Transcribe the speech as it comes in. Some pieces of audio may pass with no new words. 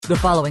The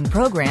following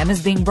program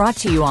is being brought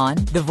to you on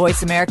the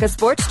Voice America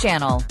Sports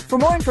Channel. For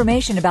more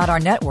information about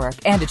our network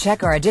and to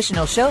check our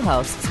additional show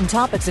hosts and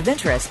topics of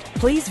interest,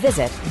 please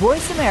visit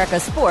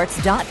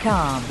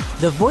voiceamericasports.com.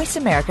 The Voice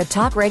America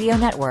Talk Radio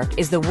Network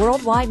is the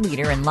worldwide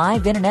leader in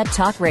live Internet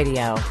talk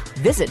radio.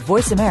 Visit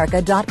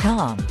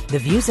voiceamerica.com. The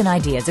views and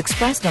ideas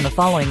expressed on the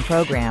following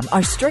program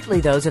are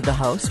strictly those of the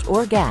host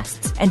or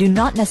guests and do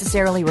not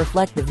necessarily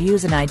reflect the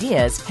views and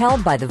ideas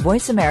held by the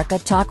Voice America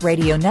Talk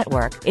Radio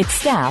Network, its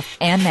staff,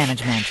 and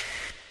management.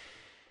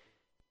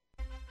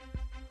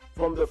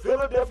 From the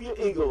Philadelphia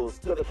Eagles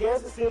to the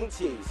Kansas City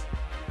Chiefs,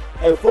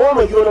 a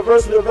former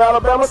University of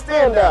Alabama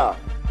standout,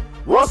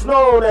 once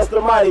known as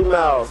the Mighty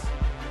Mouse,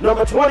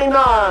 number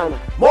 29,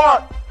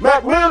 Mark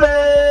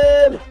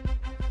McMillan.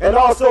 And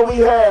also we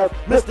have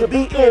Mr.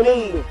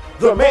 BNE,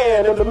 the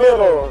man in the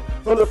middle.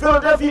 From the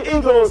Philadelphia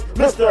Eagles,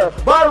 Mr.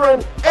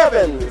 Byron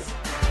Evans.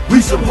 We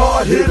some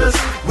hard hitters,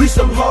 we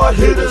some hard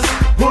hitters.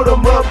 Put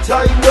them up,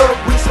 tighten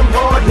up, we some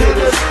hard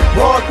hitters.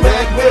 Mark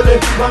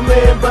McMillan, my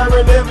man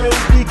Byron Evans.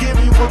 We give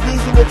you a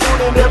reason to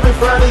tune in every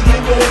Friday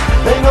evening.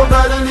 Ain't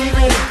nobody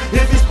leaving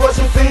if you're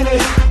sports and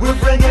fiending. We're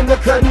bringing the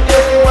cutting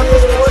edge on the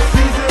sports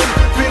season.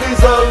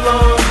 Phillies are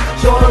long,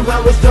 show them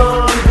how it's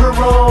done. We're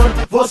on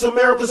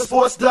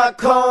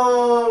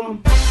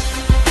VoiceAmericaSports.com.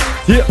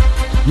 Yeah.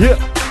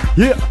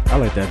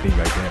 I like that beat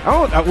right there.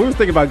 We was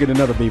thinking about getting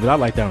another beat, but I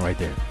like that one right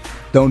there.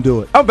 Don't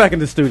do it. I'm back in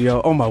the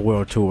studio on my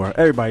world tour.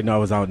 Everybody know I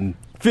was out in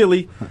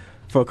Philly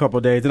for a couple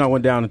of days. Then I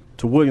went down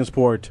to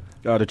Williamsport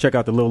to check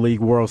out the Little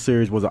League World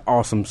Series. It was an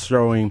awesome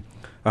showing.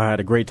 I had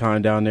a great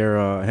time down there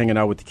hanging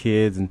out with the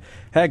kids and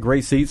had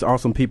great seats,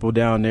 awesome people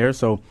down there.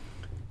 So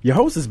your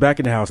host is back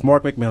in the house,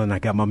 Mark McMillan. I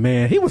got my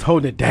man. He was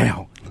holding it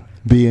down.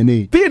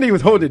 B&E. B&E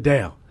was holding it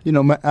down. You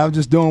know, I was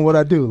just doing what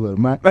I do, little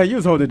man. Man, you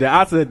was holding it down.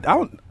 I said,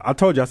 I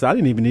told you, I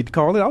didn't even need to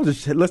call it. I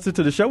was just listening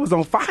to the show. It was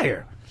on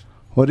fire.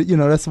 Well, you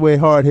know, that's the way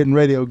hard-hitting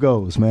radio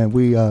goes, man.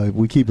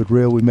 We keep it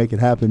real. We make it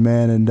happen,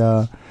 man. And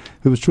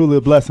it was truly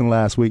a blessing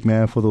last week,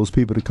 man, for those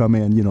people to come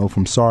in, you know,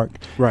 from Sark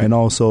and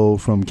also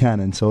from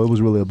Cannon. So it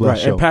was really a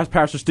blessed show. And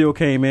Pastor Steele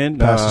came in.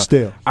 Pastor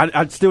Steele.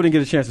 I still didn't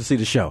get a chance to see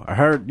the show. I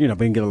heard, you know,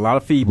 been getting a lot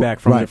of feedback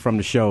from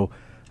the show.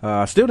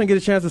 Still didn't get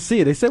a chance to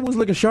see it. They said it was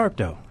looking sharp,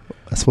 though.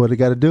 That's what it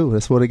got to do.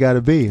 That's what it got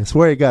to be. That's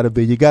where it got to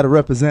be. You got to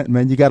represent,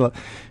 man. You got to,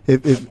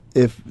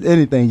 if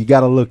anything, you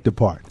got to look the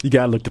part. You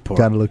got to look the part.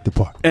 Got to look the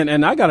part.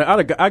 And I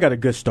got a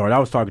good start. I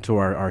was talking to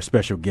our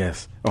special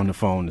guest on the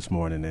phone this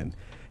morning, and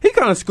he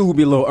kind of schooled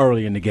me a little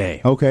early in the game.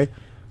 Okay.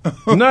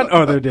 None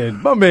other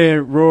than my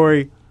man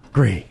Roy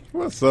Green.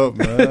 What's up,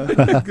 man?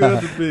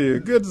 Good to be here.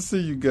 Good to see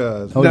you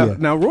guys.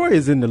 Now, Roy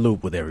is in the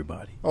loop with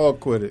everybody. Oh,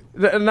 quit it.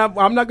 And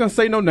I'm not going to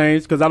say no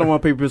names because I don't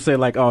want people to say,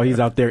 like, oh,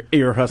 he's out there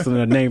ear hustling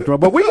a name throw.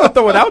 But we're going to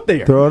throw it out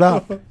there. Throw it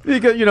out.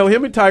 Because, you know,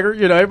 him and Tiger,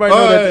 you know, everybody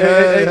know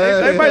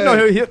everybody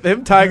know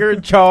him, Tiger,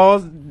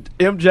 Charles,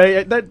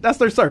 MJ. That's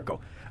their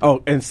circle.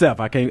 Oh, and Seth.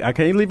 I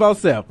can't leave out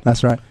Seth.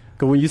 That's right.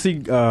 Because when you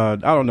see, I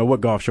don't know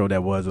what golf show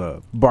that was,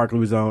 Barkley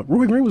was on.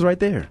 Roy Green was right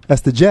there.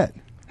 That's the jet.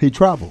 He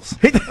travels.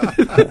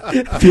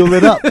 Fuel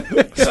it up.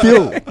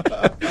 Fuel.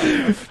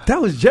 That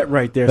was Jet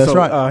right there. That's so,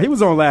 right. He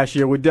was on last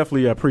year. We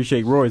definitely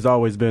appreciate Roy's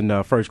always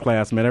been first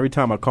class, man. Every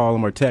time I call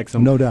him or text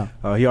him, no doubt,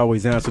 he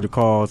always answers the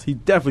calls. He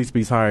definitely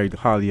speaks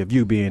highly of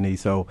you, B&E.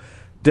 So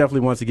definitely,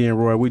 once again,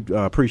 Roy, we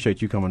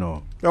appreciate you coming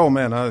on. Oh,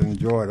 man, I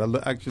enjoy it. I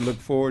actually look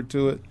forward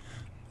to it.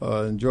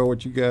 Enjoy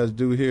what you guys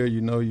do here.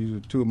 You know, you're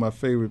two of my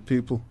favorite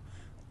people.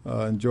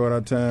 Enjoyed our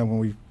time when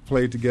we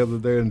played together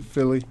there in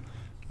Philly.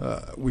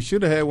 We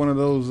should have had one of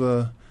those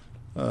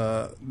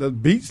the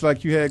beats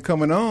like you had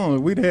coming on.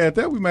 If we'd had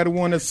that, we might have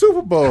won the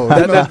Super Bowl.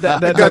 Got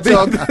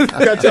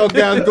y'all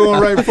guys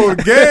going right before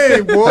the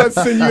game, boy.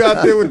 Send you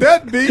out there with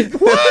that beat.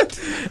 What?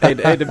 Hey,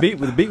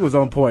 the beat was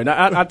on point.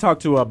 I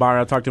talked to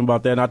Byron. I talked to him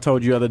about that, and I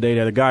told you the other day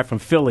that a guy from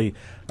Philly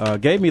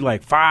gave me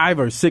like 5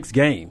 or 6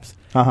 games.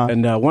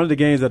 And one of the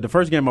games the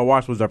first game I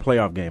watched was our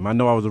playoff game. I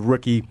know I was a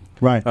rookie,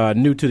 right?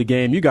 New to the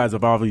game. You guys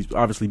have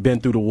obviously been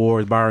through the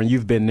wars. Byron,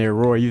 you've been there.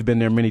 Roy, you've been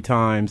there many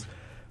times.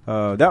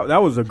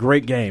 That was a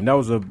great game. That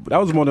was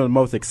one of the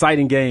most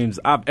exciting games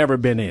I've ever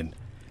been in.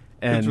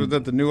 And which was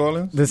at the New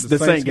Orleans? The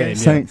Saints game.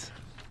 Saints.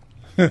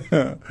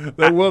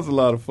 That was a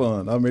lot of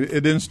fun. I mean,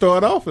 it didn't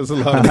start off as a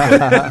lot of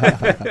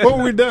fun. What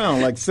were we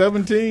down, like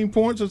 17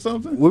 points or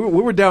something? We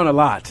were down a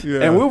lot,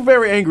 and we were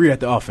very angry at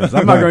the offense.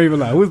 I'm not going to even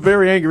lie. We were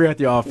very angry at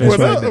the offense.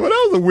 Well, that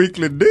was a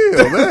weekly deal.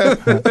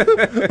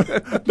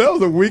 That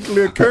was a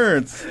weekly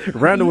occurrence.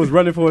 Randall was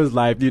running for his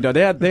life. You know,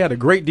 they had a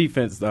great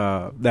defense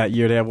that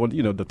year. They had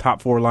the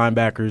top 4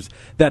 linebackers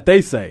that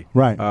they say.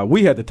 Right.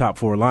 We had the top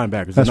 4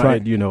 linebackers. That's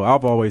right.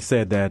 I've always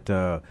said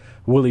that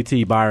Willie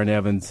T, Byron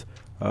Evans,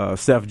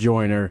 Seth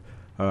Joyner,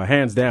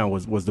 hands down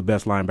was the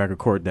best linebacker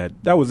court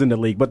that was in the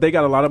league. But they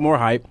got a lot of more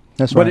hype.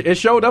 That's right. But it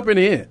showed up in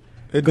the end.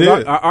 It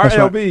did. Our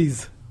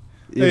LBs.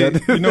 Hey,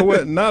 you know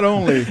what? Not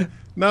only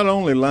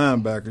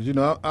linebackers. You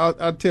know,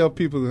 I tell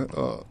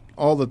people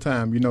all the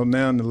time. You know,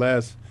 now in the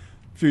last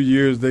few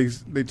years,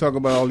 they talk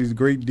about all these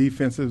great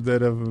defenses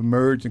that have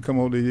emerged and come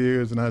over the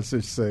years, and I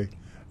just say,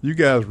 you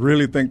guys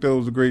really think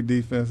those are great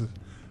defenses?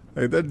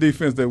 Hey, that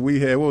defense that we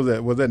had, what was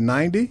that? Was that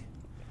 90?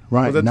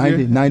 Right,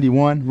 90,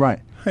 91, right.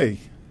 Hey.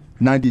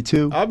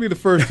 92. I'll be the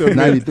first to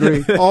admit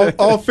 93.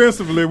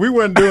 Offensively, we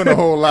wasn't doing a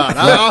whole lot.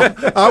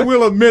 I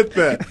will admit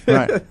that.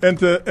 Right. And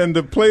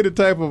to play the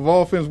type of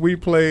offense we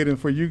played, and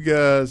for you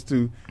guys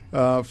to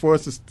for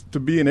us to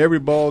be in every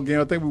ball game.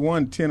 I think we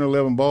won 10 or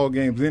 11 ball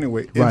games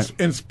anyway.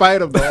 In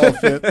spite of the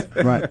offense,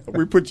 right.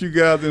 We put you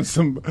guys in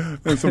some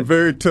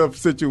very tough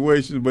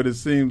situations. But it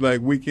seems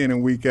like week in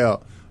and week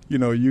out,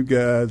 you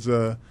guys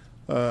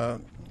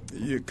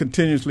you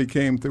continuously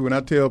came through. And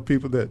I tell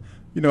people that,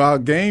 our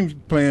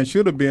game plan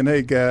should have been,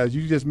 hey, guys,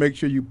 you just make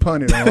sure you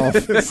punt it on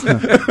offense.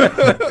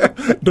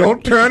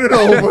 Don't turn it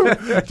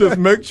over. Just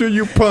make sure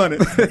you punt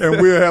it,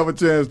 and we'll have a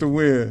chance to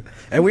win.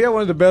 And we had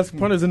one of the best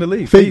punters in the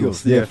league,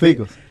 Fiegels. Yeah,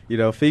 Fiegels.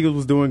 Fiegels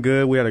was doing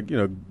good. We had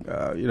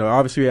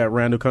obviously we had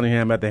Randall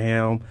Cunningham at the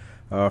helm,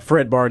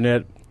 Fred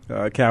Barnett,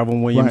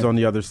 Calvin Williams on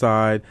the other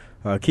side,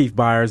 Keith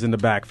Byers in the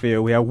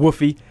backfield. We had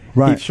Woofy.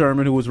 Right. Keith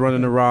Sherman, who was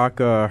running the rock.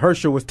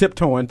 Herschel was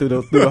tiptoeing through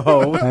the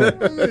hole.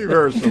 Leave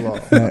Herschel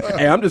off.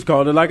 Hey, I'm just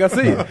calling it like I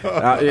see it.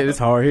 It's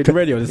hard hitting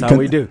radio. That's how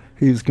we do.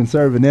 He's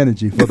conserving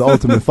energy for the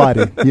ultimate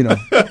fighting.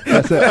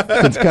 That's it.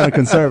 It's kind of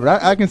conservative.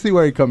 I can see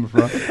where he's coming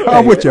from.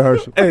 I'm with you,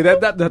 Herschel. Hey,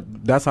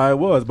 that's how it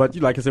was. But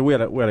like I said, we had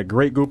a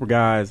great group of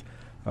guys,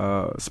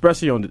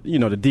 especially on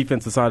the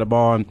defensive side of the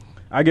ball. And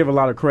I give a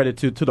lot of credit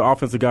to the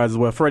offensive guys as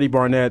well. Freddie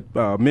Barnett,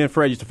 me and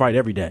Fred used to fight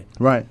every day.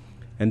 Right.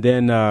 And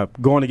then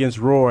going against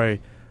Roy.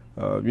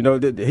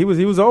 He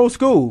was old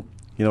school.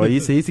 He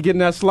used to get in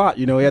that slot.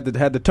 He had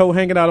the toe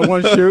hanging out of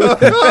one shoe.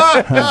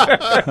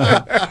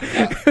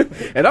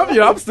 And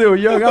I'm still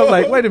young. I was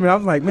like, wait a minute. I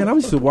was like, man, I'm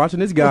used to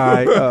watching this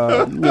guy.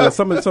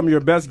 Some of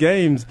your best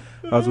games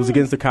was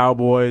against the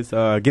Cowboys,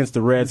 against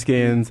the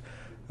Redskins.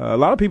 A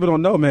lot of people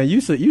don't know, man. You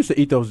used to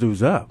eat those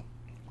dudes up.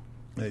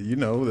 Hey,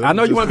 I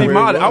know you want to be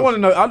modest. I want to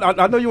know.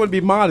 I know you want to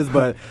be modest,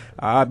 but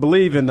I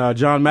believe in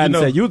John Madden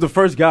said you were the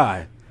first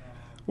guy.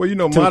 Well,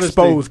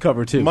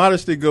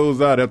 modesty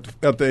goes out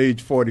after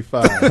age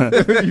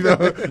 45.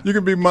 You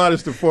can be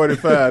modest at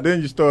 45.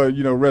 Then you start,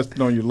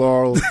 resting on your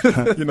laurels.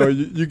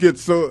 You get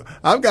so.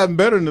 I've gotten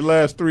better in the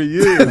last 3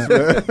 years,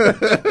 man.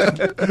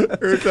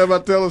 Every time I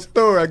tell a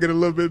story, I get a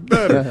little bit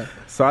better.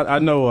 So I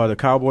know the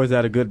Cowboys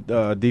had a good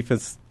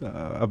defense,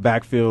 a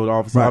backfield.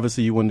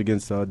 Obviously, you went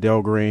against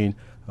Del Green,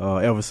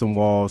 Everson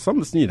Wall, some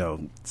of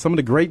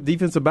the great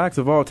defensive backs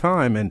of all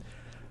time, and.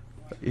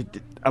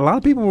 A lot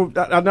of people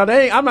I'm not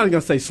even going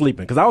to say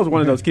sleeping, because I was one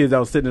of those kids that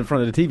was sitting in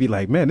front of the TV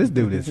like, man, this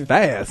dude is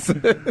fast.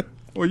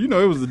 Well,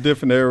 it was a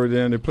different era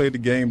then. They played the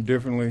game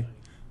differently.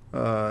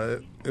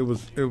 It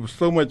was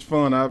so much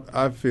fun,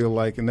 I feel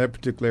like, in that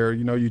particular era.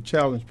 You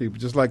challenge people,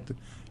 just like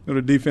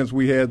the defense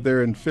we had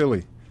there in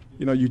Philly.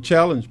 You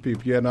challenge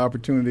people. You had an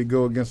opportunity to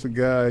go against a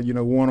guy,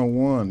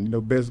 one-on-one,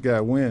 best guy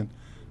win.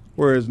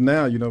 Whereas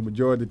now,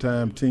 majority of the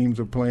time teams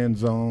are playing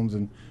zones,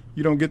 and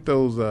you don't get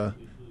those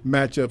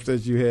matchups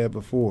as you had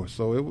before.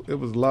 So it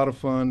was a lot of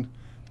fun,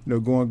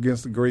 going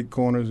against the great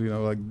corners,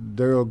 like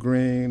Darryl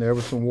Green,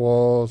 Everson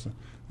Walls.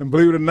 And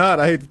believe it or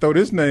not, I hate to throw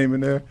this name in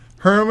there,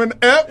 Herman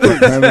Edwards.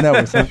 Herman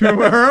Edwards. You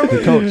remember Herman?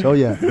 The coach, oh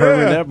yeah.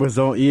 Herman Edwards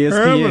on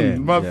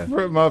ESPN.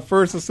 Herman, my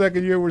first or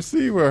second year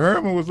receiver,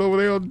 Herman was over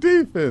there on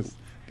defense.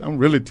 I'm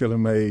really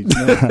telling my age.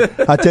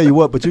 I tell you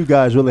what, but you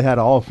guys really had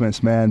an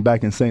offense, man,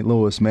 back in St.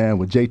 Louis, man,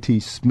 with J.T.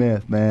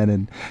 Smith, man.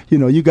 And,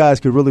 you guys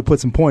could really put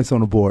some points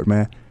on the board,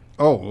 man.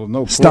 Oh, well,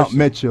 no question. Stump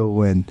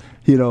Mitchell and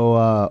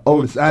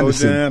Otis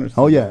Anderson.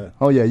 Oh yeah.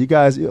 You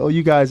guys.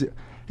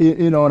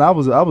 And I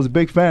was a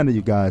big fan of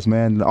you guys,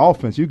 man. The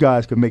offense, you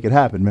guys could make it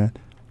happen, man.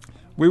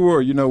 We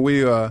were.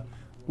 We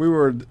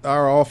were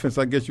our offense.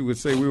 I guess you would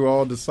say we were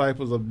all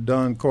disciples of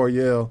Don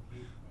Coryell,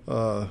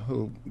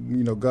 who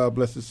God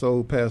bless his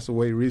soul, passed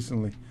away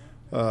recently.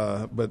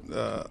 But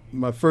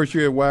my first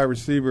year at wide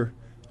receiver,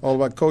 all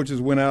of our coaches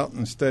went out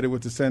and studied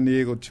with the San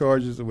Diego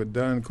Chargers with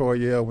Don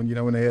Coryell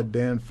when they had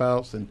Dan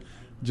Fouts and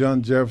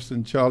John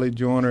Jefferson, Charlie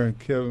Joyner,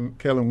 and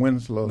Kellen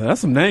Winslow. Now, that's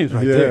some names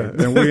right there.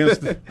 And we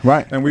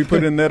right. And we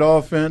put in that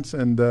offense,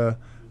 and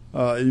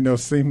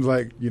seems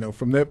like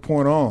from that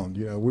point on,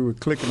 we were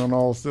clicking on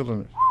all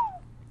cylinders.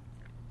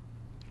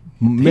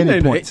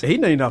 Many points. He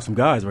named off some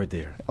guys right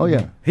there. Oh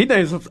yeah. He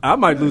named some. I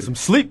might lose some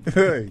sleep.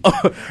 Hey.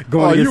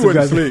 Going you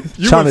wouldn't sleep.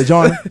 Charlie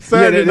Joyner.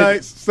 Saturday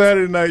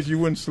nights you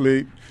wouldn't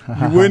sleep.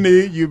 You wouldn't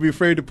eat. You'd be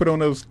afraid to put on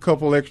those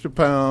couple extra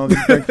pounds.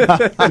 You're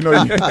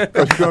going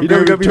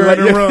to be turn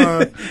and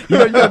run. You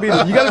gotta be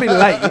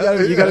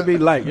light. You gotta be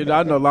light.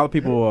 I know a lot of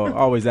people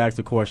always ask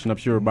the question. I'm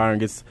sure Byron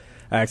gets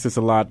asked this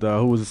a lot.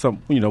 Who was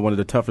one of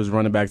the toughest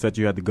running backs that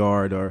you had to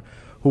guard, or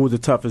who was the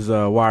toughest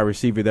wide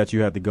receiver that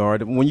you had to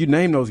guard? When you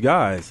name those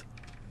guys,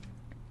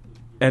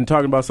 and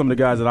talking about some of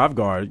the guys that I've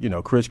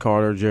guarded, Chris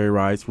Carter, Jerry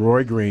Rice,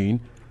 Roy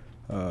Green,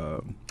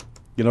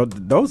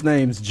 those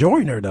names.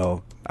 Joyner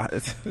though.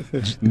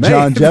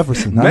 John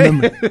Jefferson.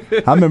 I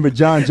remember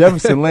John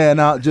Jefferson laying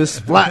out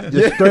just flat,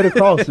 just straight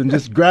across, and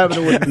just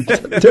grabbing it with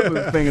the tip of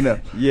the fingernail.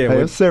 Yeah,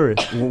 it's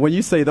serious. When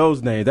you say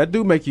those names, that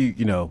do make you,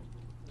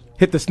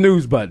 hit the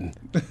snooze button.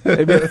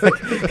 And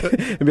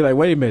be like,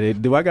 wait a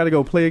minute, do I got to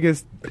go play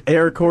against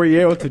Eric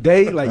Coryell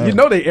today? Like, you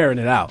know they airing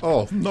it out.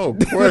 Oh, no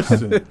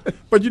question.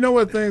 But you know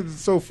what thing is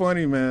so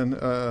funny, man?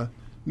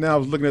 Now I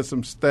was looking at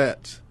some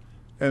stats,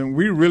 and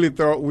we really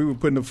thought we were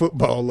putting the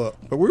football up.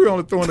 But we were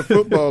only throwing the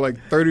football like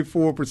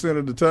 34%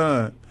 of the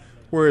time.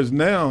 Whereas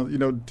now, you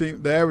know,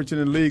 the average in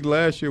the league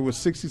last year was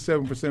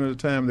 67% of the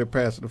time they're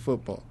passing the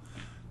football.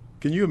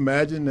 Can you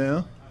imagine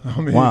now? I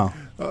mean, wow.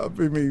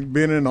 Being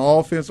in the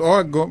offense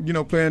or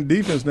playing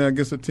defense now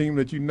against a team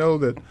that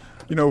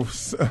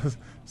that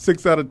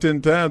 6 out of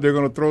 10 times they're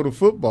going to throw the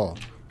football.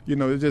 You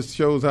know, it just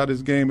shows how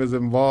this game has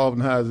evolved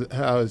and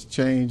how it's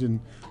changed and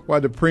why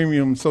the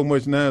premium so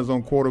much now is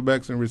on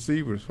quarterbacks and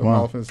receivers from an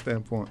offense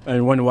standpoint. And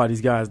you wonder why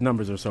these guys'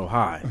 numbers are so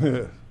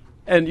high.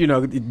 And,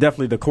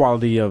 definitely the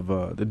quality of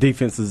the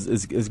defense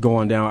is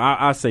going down.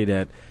 I say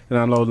that. And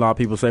I know a lot of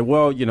people say,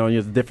 well,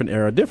 it's a different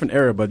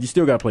era, but you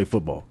still got to play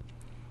football.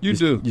 You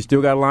do. You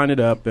still got to line it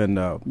up. And,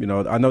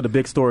 I know the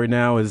big story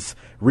now is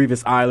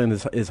Revis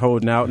Island is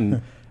holding out.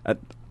 And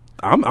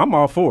I'm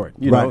all for it,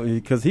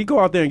 because he go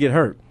out there and get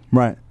hurt.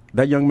 Right.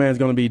 That young man's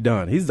going to be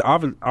done. He's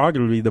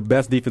arguably the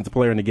best defensive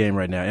player in the game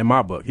right now, in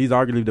my book. He's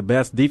arguably the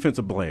best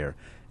defensive player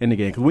in the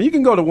game. Because when you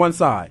can go to one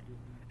side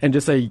and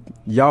just say,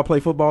 y'all play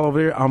football over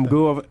here, I'm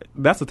good,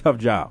 that's a tough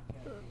job.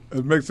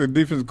 It makes a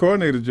defensive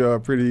coordinator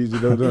job pretty easy,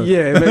 though, doesn't it?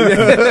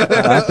 Yeah,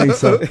 I think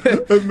so.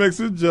 It makes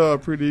his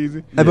job pretty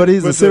easy. But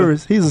he's a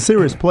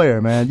serious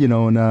player, man.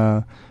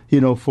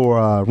 And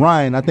for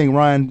Ryan, I think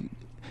Ryan,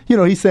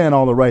 he's saying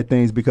all the right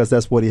things because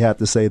that's what he had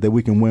to say, that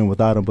we can win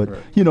without him.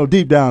 But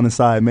deep down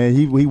inside, man,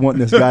 he wanting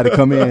this guy to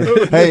come in.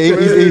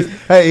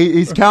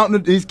 He's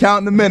counting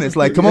the minutes.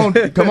 Like, come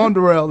on,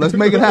 Darrell, let's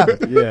make it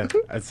happen. Yeah.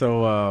 And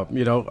so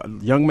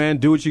young man,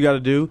 do what you got to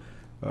do.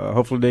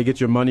 Hopefully they get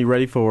your money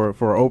ready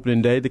for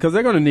opening day because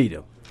they're going to need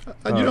him.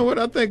 You know what?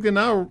 I think in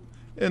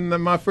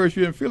my first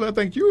year in Philly, I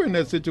think you were in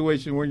that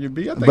situation when you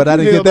beat. But I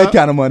didn't get that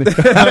kind of money.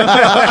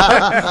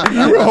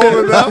 You were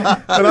holding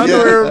out, and I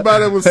know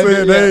everybody was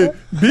saying, "Hey,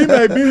 B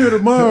may be here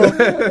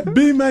tomorrow.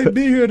 B may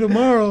be here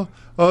tomorrow."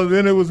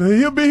 Then it was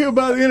he'll be here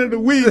by the end of the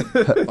week.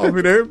 I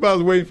mean,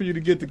 everybody's waiting for you to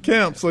get to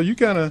camp, so you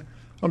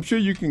I'm sure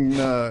you can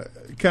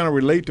kind of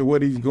relate to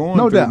what he's going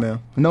through now.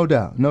 No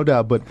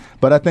doubt. But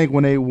I think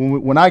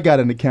when I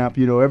got into camp,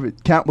 every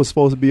camp was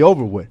supposed to be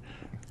over with.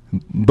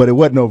 But it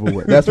wasn't over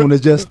with. That's when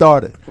it just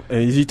started.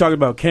 And you talking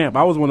about camp,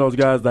 I was one of those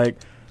guys like,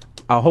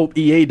 I hope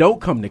EA don't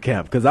come to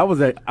camp because I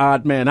was an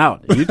odd man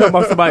out. You talking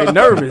about somebody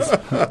nervous.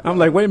 I'm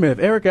like, wait a minute,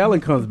 if Eric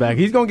Allen comes back,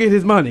 he's going to get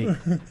his money.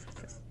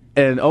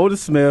 And Otis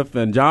Smith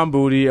and John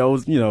Booty,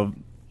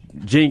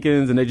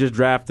 Jenkins, and they just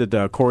drafted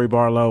Corey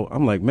Barlow.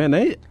 I'm like, man,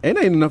 ain't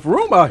enough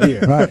room out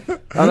here. Right.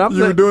 And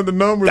you were doing the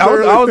numbers I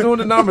was doing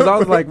the numbers. I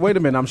was like, wait a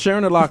minute, I'm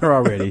sharing the locker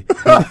already. You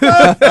sharing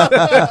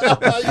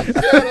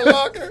the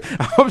locker?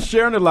 I'm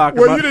sharing the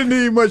locker. Well, you didn't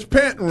need much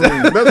pant room.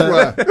 That's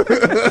why.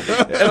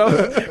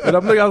 and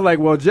I'm looking, I was like,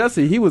 well,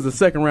 Jesse, he was a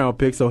second-round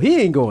pick, so he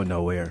ain't going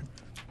nowhere.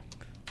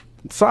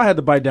 So I had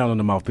to bite down on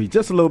the mouthpiece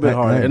just a little bit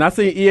harder. Hey. And I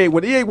seen EA.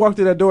 When EA walked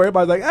through that door,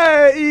 everybody's like,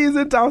 hey, he's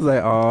in town. I was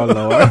like, oh,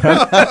 Lord.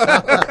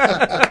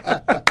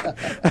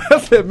 I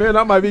said, man,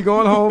 I might be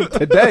going home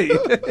today.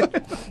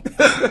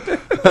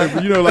 But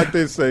like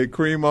they say,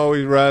 cream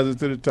always rises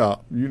to the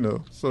top,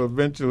 So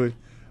eventually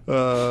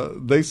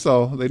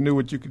they knew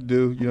what you could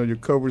do, your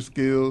cover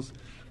skills.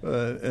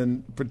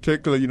 And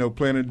particularly,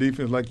 playing in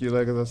defense like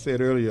as I said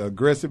earlier,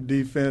 aggressive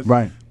defense.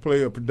 Right.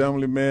 Play a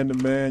predominantly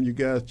man-to-man. You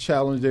guys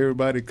challenged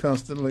everybody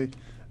constantly.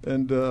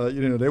 And,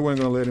 they weren't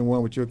going to let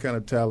anyone with your kind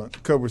of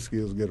talent, cover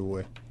skills, get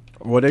away.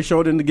 Well, they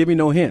sure didn't give me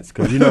no hints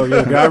because, your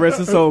guy rest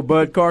his soul,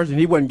 Bud Carson,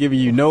 he wasn't giving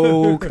you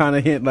no kind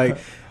of hint. Like,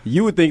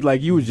 you would think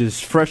like you was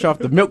just fresh off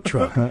the milk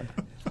truck.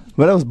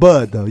 Well, that was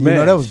Bud, though.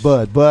 That was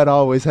Bud. Bud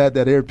always had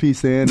that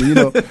earpiece in. He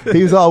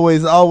was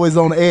always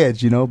on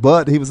edge,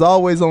 Bud, he was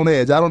always on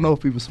edge. I don't know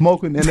if he was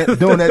smoking during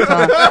that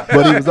time,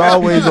 but he was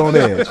always on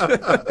edge.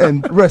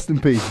 And rest in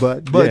peace,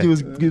 Bud. He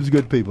was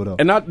good people, though.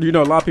 And, a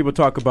lot of people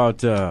talk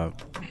about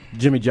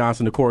Jimmy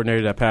Johnson, the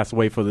coordinator that passed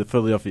away for the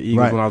Philadelphia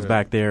Eagles when I was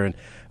back there. And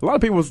a lot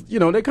of people,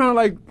 they kind of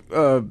like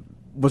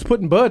was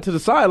putting Bud to the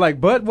side, like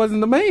Bud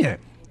wasn't the man.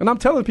 And I'm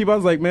telling people, I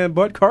was like, man,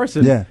 Bud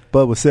Carson. Yeah,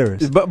 Bud was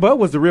serious. Bud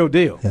was the real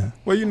deal. Yeah.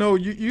 Well,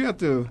 you have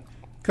to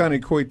kind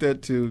of equate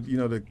that to,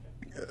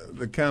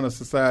 the kind of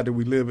society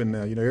we live in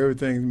now.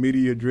 Everything's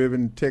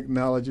media-driven,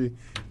 technology.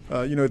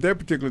 At that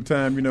particular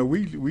time,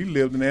 we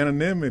lived in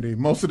anonymity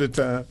most of the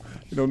time.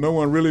 No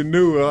one really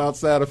knew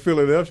outside of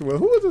Philadelphia, well,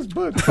 who is this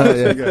Bud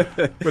Carson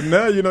guy? But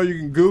now, you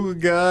can Google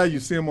guy.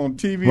 You see him on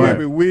TV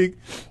every week.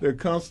 They're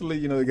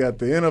constantly, they got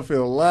the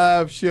NFL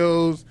live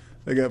shows.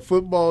 They got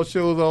football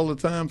shows all the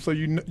time, so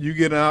you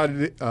get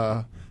an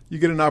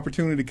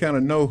opportunity to kind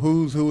of know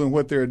who's who and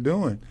what they're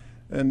doing,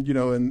 and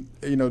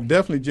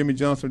definitely Jimmy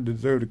Johnson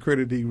deserved the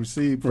credit he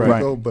received for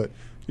it. But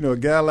a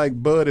guy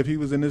like Bud, if he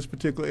was in this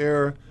particular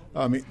era,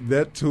 I mean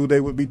that's who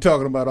they would be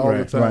talking about all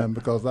the time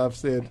because I've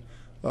said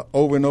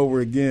over and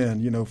over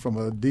again, from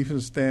a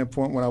defensive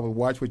standpoint, when I would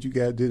watch what you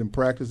guys did in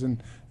practice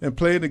and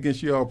playing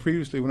against you all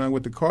previously when I went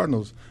with the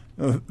Cardinals,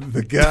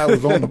 the guy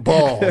was on the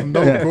ball,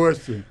 no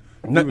question.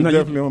 He was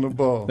definitely on the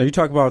ball. Now you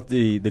talk about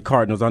the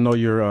Cardinals. I know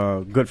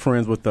you're good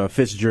friends with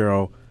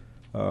Fitzgerald.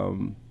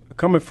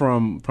 Coming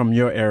from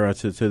your era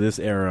to this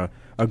era,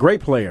 a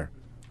great player,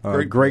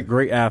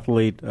 great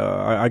athlete.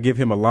 I give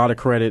him a lot of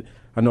credit.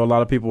 I know a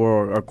lot of people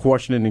are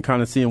questioning and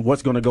kind of seeing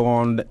what's going to go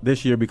on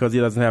this year because he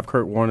doesn't have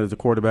Kurt Warner as a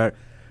quarterback.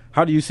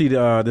 How do you see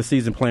the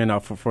season playing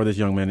out for this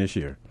young man this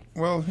year?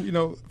 Well,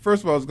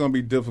 first of all, it's going to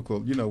be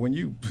difficult. When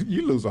you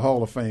lose a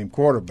Hall of Fame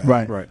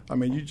quarterback, right. I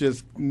mean, you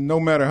just no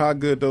matter how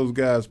good those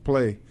guys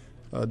play,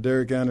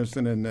 Derek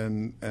Anderson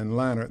and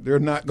Leinart, they're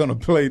not going to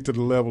play to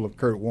the level of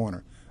Kurt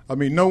Warner. I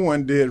mean, no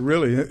one did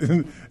really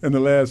in the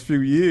last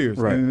few years,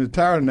 right. in the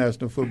entire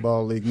National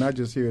Football League, not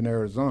just here in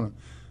Arizona.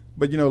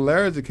 But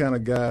Larry's the kind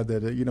of guy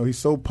that he's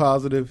so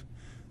positive.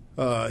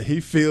 He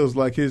feels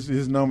like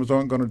his numbers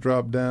aren't going to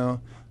drop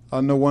down. I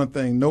know one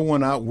thing: no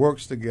one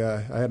outworks the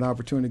guy. I had an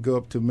opportunity to go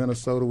up to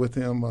Minnesota with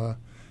him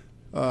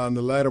in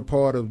the latter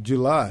part of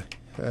July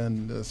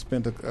and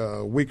spent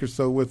a week or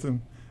so with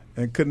him,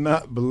 and could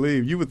not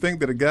believe. You would think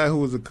that a guy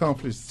who has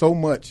accomplished so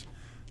much,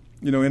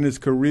 in his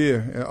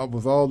career,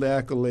 with all the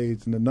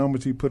accolades and the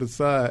numbers he put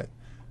aside,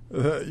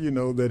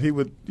 that he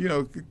would,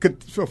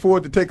 could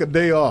afford to take a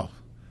day off.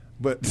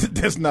 But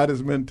that's not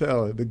his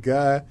mentality. The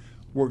guy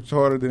works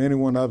harder than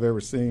anyone I've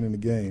ever seen in the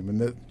game,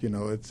 and that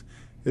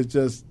it's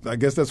just, I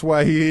guess that's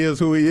why he is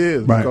who he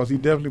is, right. Because he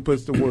definitely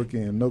puts the work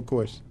in, no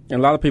question. And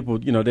a lot of people,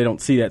 they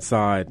don't see that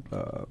side.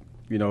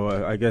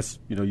 I guess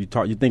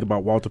you think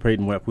about Walter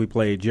Payton. When we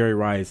played, Jerry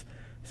Rice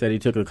said he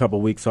took a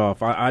couple weeks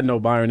off. I know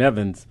Byron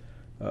Evans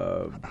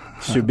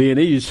should be in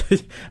these.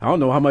 I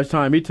don't know how much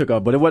time he took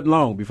off, but it wasn't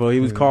long before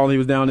he was calling. He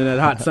was down in that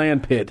hot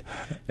sand pit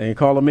and he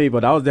calling me.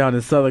 But I was down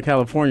in Southern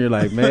California,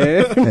 like,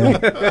 man.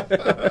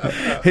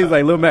 He's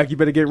like, Lil Mac, you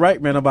better get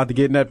right, man. I'm about to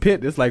get in that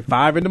pit. It's like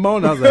 5 a.m. I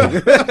was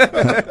like,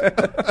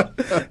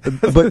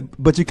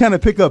 but you kind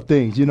of pick up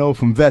things,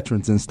 from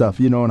veterans and stuff,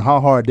 and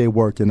how hard they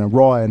worked, and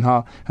Roy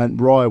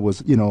Roy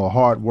was, a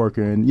hard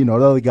worker, and the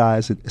other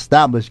guys,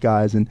 established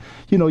guys, and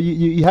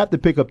you have to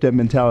pick up that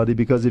mentality,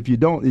 because if you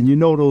don't,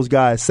 and those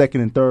guys,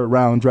 second and third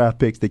round draft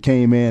picks that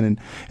came in and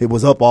it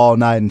was up all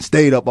night and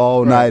stayed up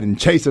all night and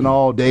chasing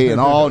all day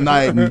and all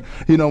night, and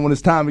when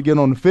it's time to get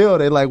on the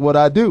field, they like, what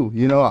I do,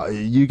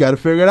 you got to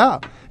figure it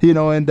out,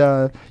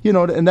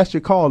 and that's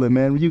your calling,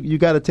 man. You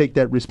got to take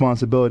that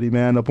responsibility,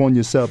 man, upon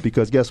yourself,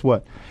 because guess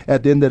what?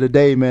 At the end of the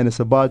day, man, it's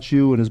about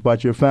you and it's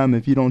about your family.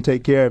 If you don't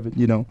take care of it,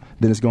 then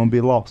it's going to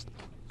be lost.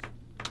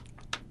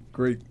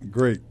 Great.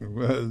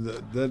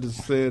 That is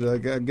said, I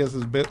guess,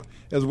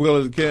 as well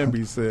as it can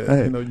be said.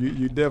 Hey.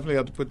 You definitely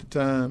have to put the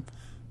time,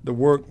 the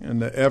work,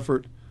 and the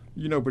effort.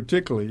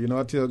 Particularly,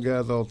 I tell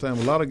guys all the time,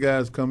 a lot of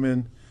guys come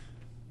in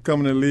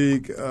the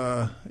league,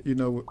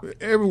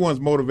 everyone's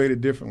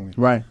motivated differently.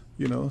 Right.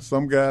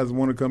 Some guys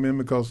want to come in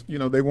because,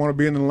 they want to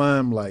be in the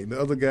limelight. The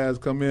other guys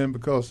come in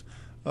because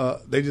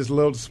they just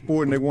love the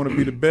sport and they want to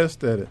be the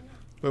best at it.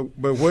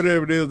 But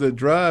whatever it is that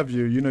drives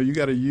you, you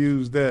got to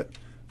use that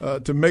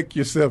to make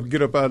yourself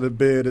get up out of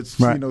bed at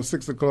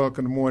 6 o'clock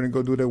in the morning and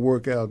go do that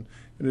workout,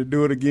 and to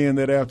do it again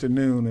that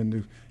afternoon,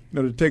 and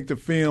to take the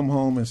film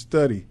home and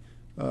study,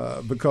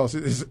 because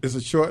it's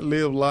a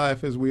short-lived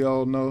life, as we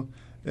all know,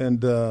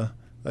 and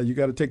you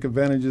got to take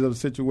advantage of the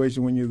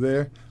situation when you're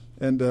there.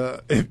 And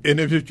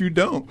if you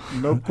don't,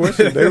 no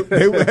question, they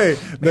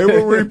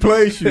will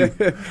replace you.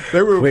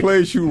 They will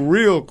replace you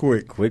real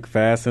quick. Quick,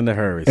 fast, in a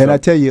hurry. And I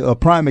tell you, a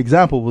prime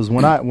example was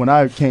when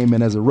I came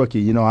in as a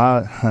rookie.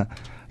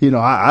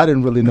 I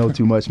didn't really know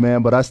too much,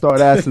 man, but I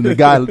started asking the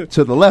guy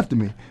to the left of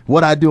me,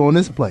 what I do on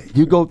this play.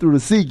 You go through the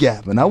C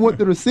gap, and I went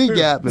through the C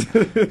gap,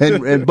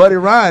 and Buddy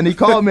Ryan, he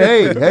called me,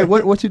 hey,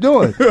 what you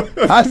doing?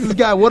 I asked this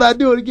guy, what I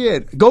do it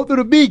again? Go through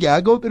the B gap.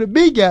 I go through the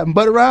B gap, and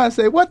Buddy Ryan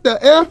said, what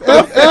the F?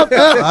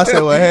 I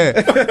said, well, hey,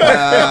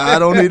 I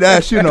don't need to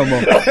ask you no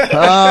more.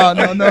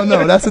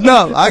 No, that's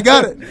enough. I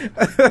got it.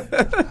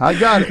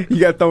 You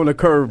got thrown a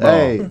curveball.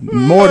 Hey,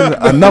 more than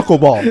a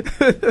knuckleball.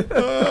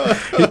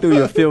 He threw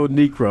you a Phil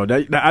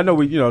Necro. Now, I know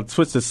we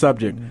switched the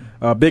subject.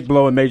 Big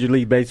blow in Major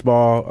League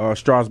Baseball.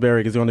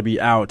 Strasburg is going to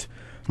be out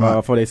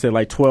for, they said,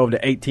 like 12 to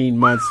 18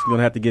 months. Going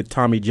to have to get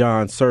Tommy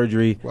John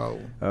surgery.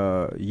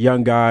 Wow.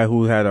 Young guy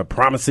who had a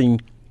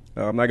promising,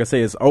 I'm not going to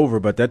say it's over,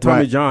 but that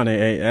Tommy John, that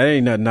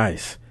ain't nothing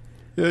nice.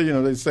 Yeah,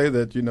 they say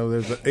that,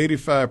 there's an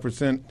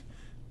 85%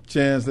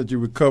 chance that you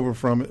recover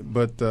from it,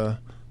 but,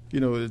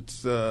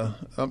 it's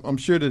I'm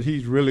sure that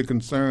he's really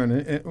concerned,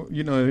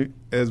 and,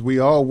 as we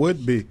all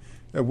would be,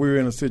 if we were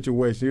in a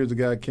situation. Here's a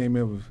guy who came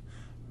in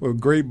with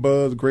great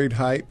buzz, great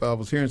hype. I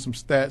was hearing some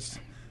stats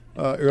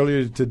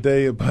earlier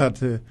today about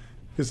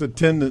his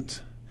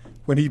attendance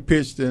when he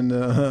pitched in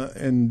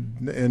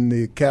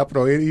the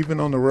Capitol, even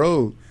on the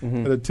road.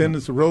 Mm-hmm. The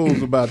attendance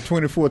rose about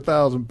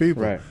 24,000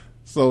 people. Right.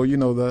 So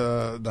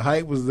the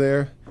hype was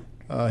there.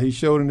 He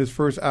showed in his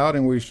first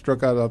outing where he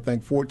struck out, I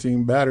think,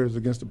 14 batters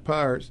against the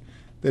Pirates,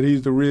 that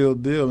he's the real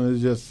deal, and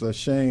it's just a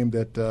shame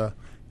that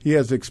he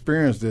has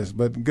experienced this.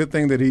 But good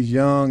thing that he's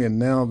young, and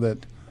now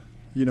that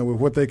with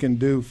what they can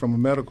do from a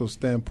medical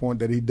standpoint,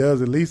 that he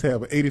does at least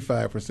have an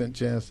 85%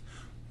 chance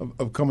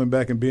of coming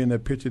back and being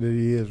that pitcher that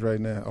he is right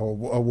now, or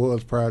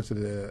was prior to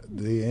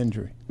the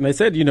injury. And they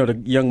said,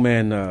 the young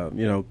man,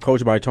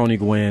 coached by Tony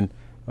Gwynn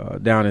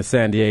down in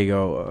San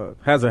Diego,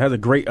 has a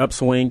great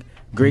upswing,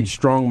 great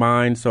strong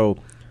mind. So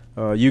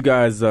you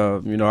guys,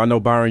 I know,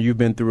 Byron, you've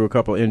been through a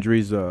couple of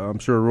injuries. I'm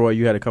sure, Roy,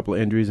 you had a couple of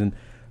injuries. And,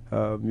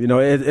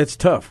 it's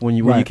tough when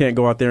you can't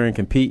go out there and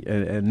compete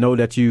and know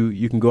that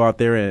you can go out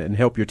there and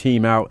help your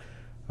team out.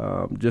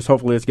 Just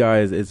hopefully this guy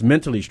is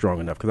mentally strong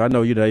enough, because I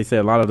know, they say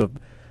a lot of the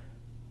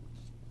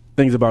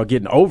things about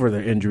getting over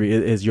their injury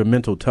is your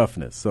mental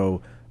toughness.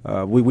 So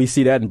we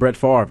see that in Brett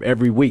Favre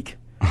every week.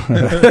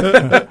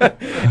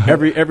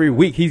 every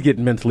week he's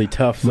getting mentally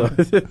tough. So.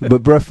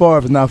 But Brett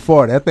Favre is not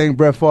 40. I think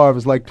Brett Favre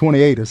is like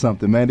 28 or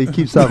something, man. He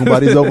keeps talking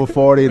about he's over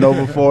 40 and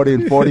over 40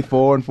 and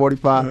 44 and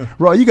 45.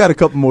 Roy, you got a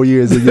couple more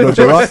years in you, don't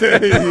you, Roy?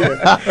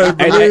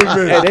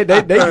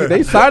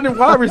 They signing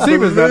wide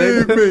receivers.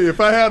 Believe me, if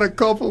I had a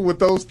couple with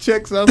those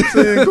checks I'm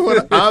seeing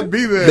going, I'd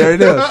be there. There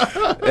it is.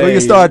 We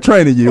can start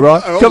training you, Roy.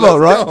 Come on,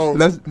 Roy.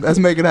 Let's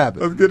make it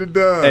happen. Let's get it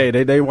done. Hey,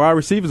 they wide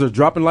receivers are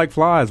dropping like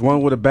flies.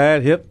 One with a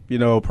bad hip,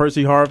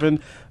 Percy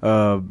Harvin.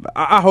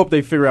 I hope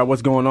they figure out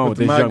what's going on with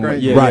this young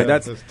man. Yeah,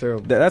 that's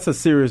terrible. That's a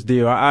serious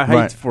deal. I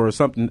hate for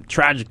something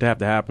tragic to have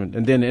to happen,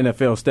 and then the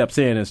NFL steps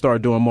in and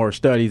start doing more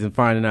studies and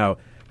finding out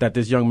that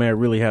this young man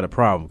really had a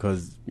problem,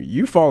 because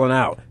you falling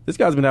out. This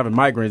guy's been having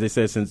migraines, they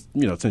said,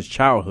 since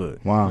childhood.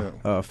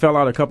 Wow. Fell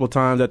out a couple of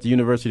times at the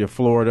University of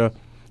Florida.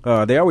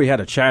 They already had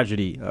a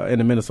tragedy in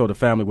the Minnesota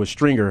family with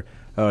Stringer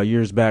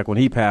years back when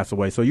he passed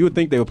away. So you would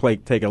think they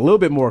would take a little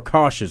bit more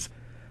cautious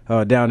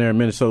down there in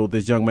Minnesota with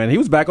this young man. He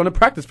was back on the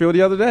practice field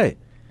the other day.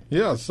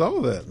 Yeah, I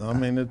saw that. I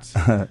mean, it's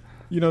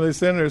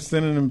they're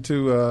sending him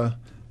to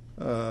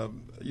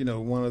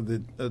one of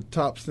the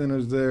top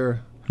centers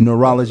there,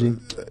 neurology,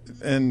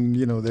 and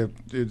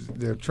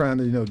they're trying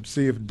to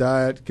see if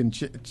diet can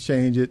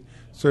change it,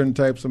 certain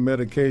types of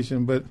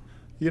medication, but.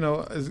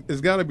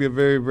 It's got to be a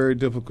very, very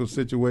difficult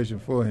situation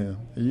for him.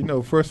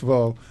 And, first of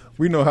all,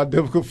 we know how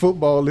difficult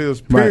football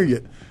is,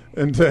 period.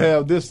 Right. And to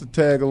have this to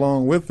tag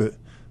along with it,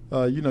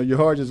 your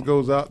heart just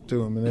goes out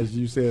to him. And as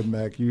you said,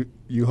 Mac, you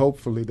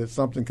hopefully that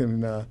something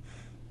can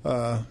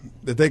that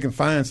they can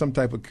find some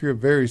type of cure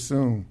very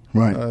soon.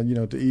 Right.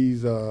 To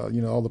ease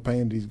all the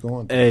pain that he's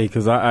going through. Hey,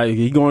 because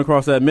he going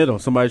across that middle.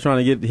 Somebody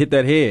trying to hit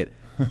that head.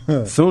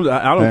 Soon,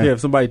 I don't care if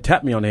somebody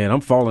tap me on the head.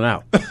 I'm falling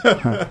out.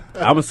 I'm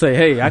gonna say,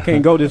 "Hey, I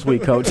can't go this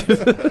week, coach."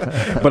 But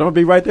I'm gonna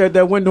be right there at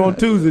that window on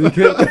Tuesday.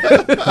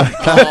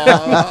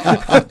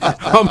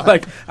 I'm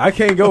like, I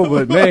can't go,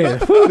 but man,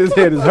 this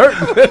head is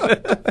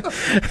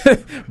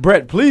hurting.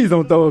 Brett, please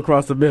don't throw it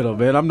across the middle,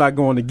 man. I'm not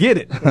going to get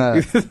it.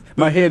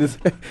 My head is,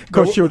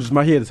 Coach Childress,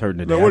 my head is hurting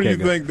today. Now, what do you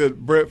think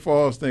that Brett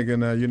Favre's thinking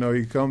now?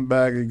 He comes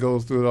back, he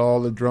goes through all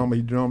the drama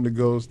he normally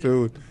goes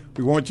through.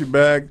 We want you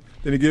back.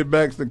 Then he get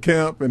back to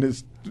camp, and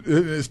his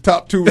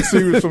top two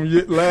receivers from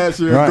last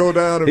year go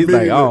down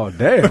immediately. He's like, oh,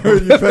 damn.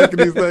 He's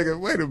thinking,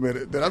 wait a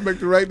minute, did I make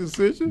the right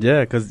decision?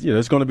 Yeah, because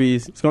it's going to be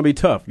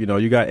tough.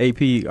 You got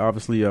AP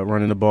obviously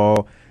running the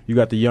ball. You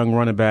got the young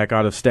running back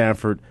out of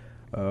Stanford,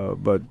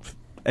 but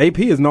AP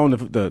is known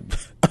to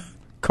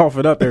cough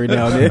it up every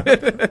now and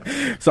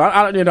then. So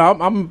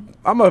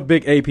I'm a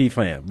big AP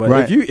fan,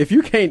 but if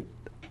you can't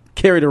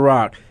carry the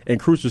rock in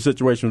crucial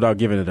situations without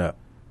giving it up,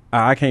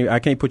 I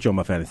can't put you on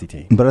my fantasy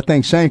team. But I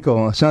think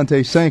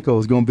Asante Shanko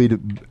is going to be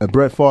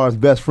Brett Favre's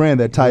best friend,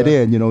 that tight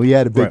end. He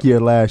had a big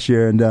year last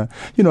year, and to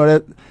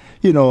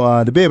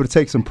be able to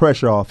take some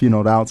pressure off,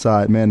 the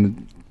outside,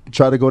 man,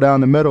 try to go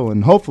down the middle,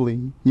 and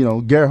hopefully,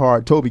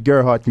 Toby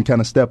Gerhardt can kind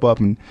of step up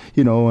and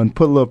and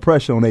put a little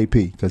pressure on AP,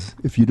 because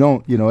if you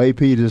don't,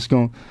 AP is just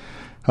going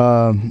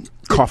to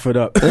cough it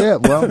up. Yeah,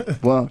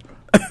 well.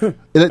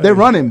 They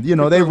run him,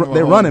 they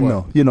run him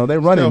though. They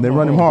run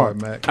him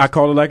hard. I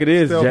call it like it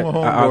is, Jack.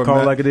 I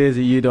call it like it is.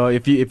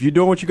 If you're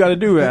doing what you got to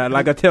do,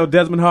 like I tell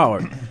Desmond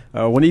Howard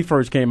when he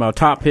first came out,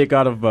 top pick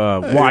out of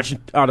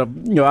Washington, out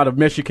of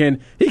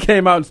Michigan, he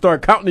came out and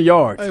started counting the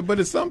yards. Hey, but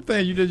it's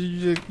something you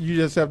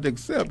just have to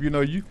accept.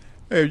 Hey,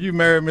 if you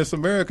married Miss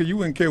America, you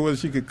wouldn't care whether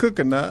she could cook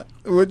or not,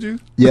 would you?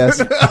 Yes.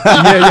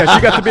 yeah.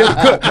 She got to be able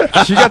to cook.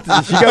 She got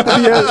to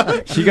be able to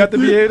cook.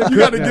 You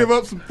got to give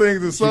up some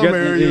things in some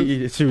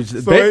areas.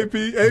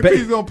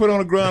 AP's gonna put on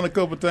the ground a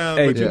couple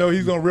times, but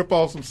he's gonna rip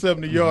off some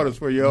 70-yarders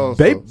for you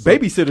also.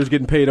 Babysitter's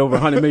getting paid over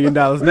 $100 million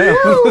now.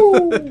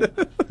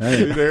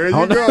 Hey, there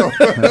you go.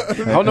 I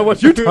don't know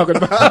what you're talking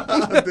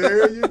about.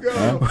 There you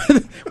go.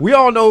 We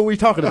all know what we're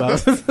talking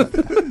about.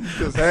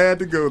 Just had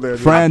to go there.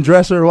 Fran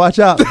Dresser, watch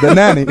out, the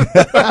nanny.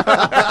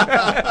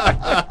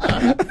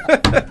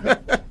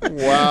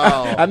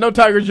 Wow. I know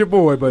Tiger's your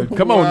boy, but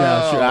come on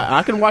now. Sure,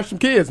 I can watch some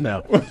kids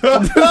now.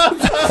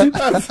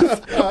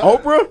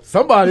 Oprah,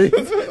 somebody.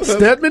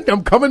 Stedman,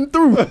 I'm coming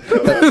through.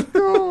 Let's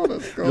go.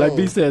 Like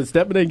B said,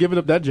 Stedman ain't giving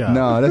up that job.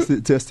 No, that's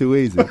just too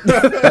easy.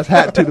 That's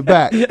hat to the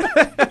back.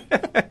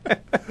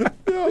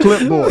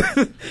 Clipboard.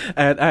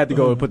 I had to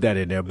go and put that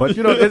in there. But,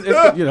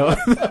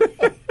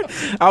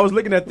 I was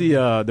looking at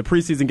the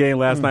preseason game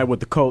last night with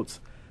the Colts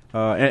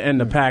and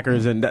the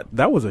Packers, and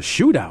that was a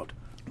shootout.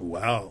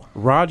 Wow.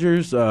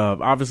 Rodgers,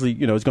 obviously,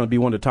 is going to be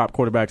one of the top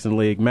quarterbacks in the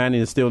league.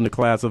 Manning is still in the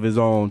class of his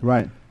own.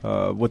 Right.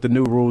 With the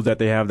new rules that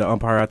they have, the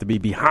umpire have to be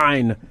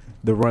behind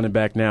the running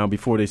back now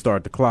before they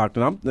start the clock.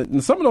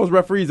 And some of those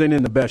referees ain't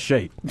in the best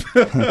shape.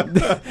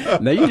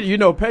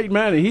 Now, Peyton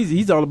Manning,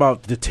 he's all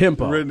about the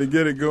tempo. Ready to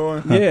get it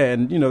going. Yeah,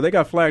 and, they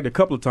got flagged a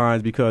couple of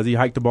times because he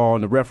hiked the ball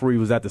and the referee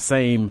was at the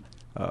same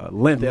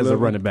length as a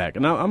running back.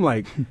 And I'm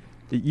like,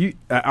 you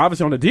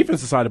obviously on the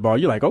defensive side of the ball,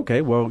 you're like,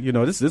 okay, well,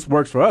 this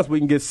works for us. We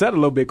can get set a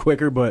little bit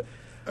quicker, but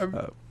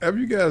have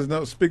you guys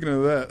speaking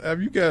of that,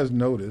 have you guys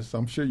noticed,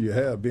 I'm sure you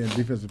have, being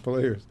defensive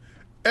players,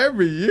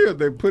 every year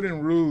they put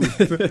in rules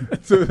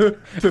to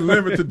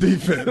limit the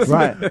defense.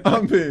 Right.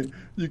 I mean,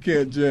 you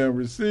can't jam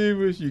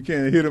receivers. You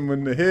can't hit them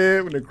in the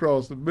head when they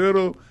cross the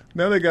middle.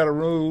 Now they got a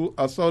rule.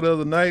 I saw the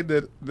other night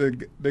that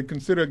they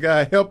consider a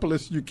guy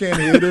helpless. You can't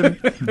hit him.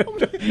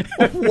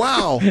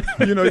 Wow.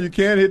 You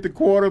can't hit the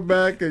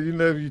quarterback.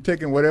 And, if you're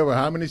taking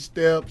how many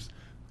steps.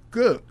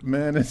 Good,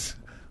 man. It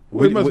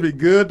must be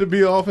good to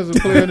be an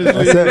offensive player in this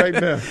league right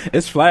now.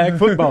 It's flag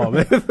football,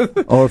 man.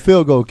 Or a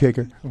field goal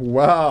kicker.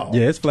 Wow.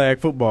 Yeah, it's flag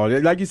football.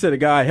 Like you said, a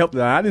guy helped.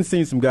 I didn't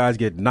see some guys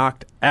get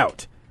knocked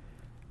out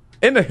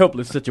in a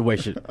helpless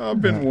situation.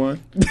 I've been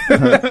one.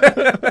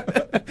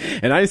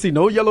 And I didn't see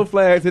no yellow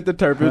flags hit the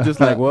turf. It was just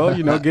like,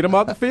 get them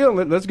out the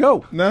field. Let's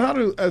go. Now,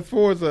 as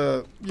far as,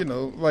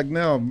 like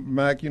now,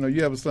 Mac, you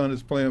have a son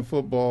that's playing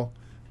football,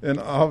 and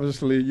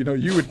obviously,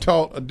 you were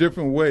taught a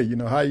different way,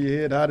 how you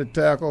hit, how to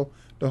tackle,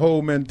 the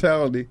whole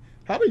mentality.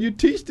 How do you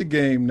teach the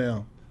game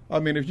now? I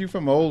mean, if you're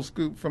from the old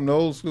school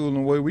and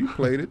the way we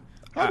played it,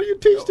 how do you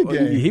teach the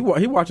game? He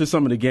watches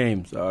some of the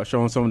games,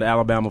 showing some of the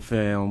Alabama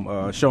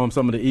film, showing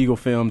some of the Eagle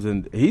films,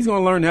 and he's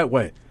going to learn that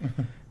way.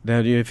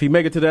 Now, if he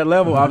make it to that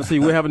level, obviously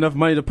we have enough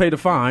money to pay the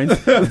fines.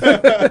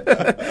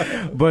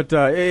 But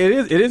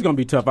it is going to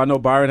be tough. I know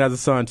Byron has a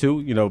son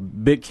too.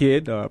 Big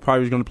kid,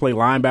 probably going to play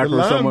linebacker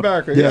or something.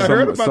 Linebacker, yeah, I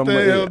heard about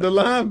the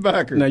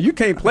linebacker. Now you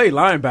can't play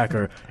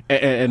linebacker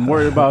and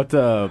worry about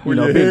when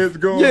your head's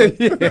going.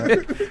 Yeah.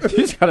 You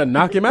just got to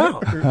knock him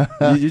out.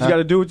 You just got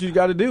to do what you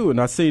got to do.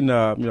 And I seen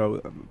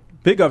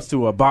big ups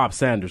to Bob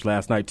Sanders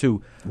last night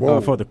too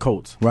for the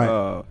Colts.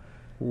 Right.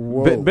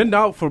 Been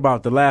out for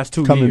about the last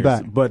 2 years. Coming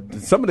back. But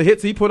some of the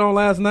hits he put on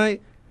last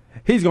night,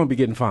 he's going to be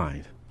getting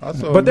fined.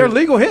 But they're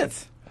legal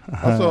hits.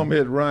 I saw him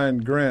hit Ryan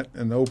Grant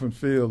in the open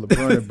field, the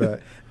running back.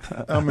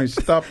 I mean,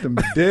 stopped him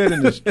dead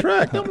in his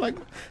track. I'm like,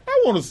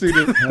 I want to see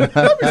this.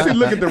 Let me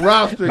look at the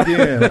roster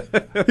again.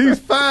 He's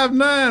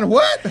 5'9".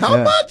 What?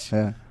 How much?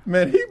 Yeah.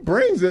 Man, he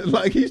brings it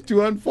like he's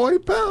 240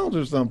 pounds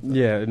or something.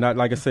 Yeah, not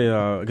like I say,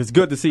 it's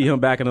good to see him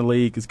back in the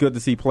league. It's good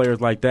to see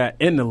players like that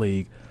in the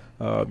league.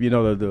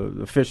 The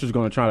officials are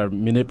going to try to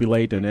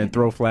manipulate and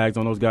throw flags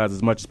on those guys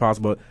as much as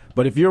possible.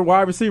 But if you're a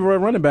wide receiver or a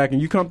running back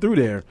and you come through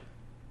there,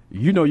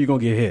 you're going to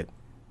get hit.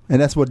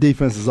 And that's what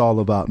defense is all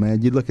about,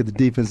 man. You look at the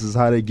defenses,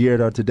 how they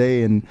geared are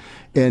today, and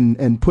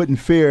putting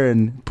fear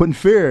in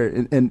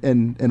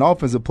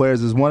offensive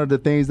players is one of the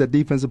things that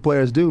defensive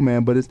players do,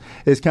 man. But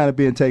it's kind of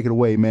being taken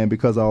away, man,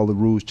 because of all the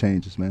rules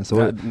changes, man.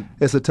 So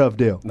it's a tough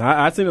deal.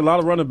 I've seen a lot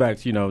of running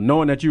backs,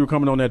 knowing that you were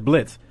coming on that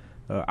blitz.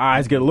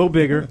 Eyes get a little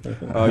bigger.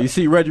 You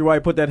see Reggie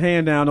White put that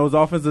hand down. Those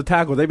offensive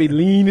tackles, they be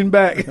leaning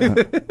back.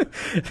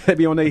 They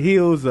be on their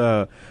heels.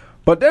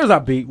 But there's our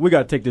beat. We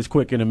got to take this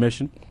quick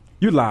intermission.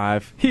 You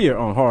live here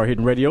on Hard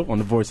Hittin' Radio on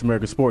the Voice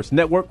America Sports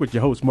Network with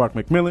your host, Mark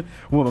McMillan,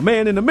 with my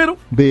man in the middle,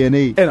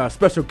 B&E, and our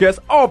special guest,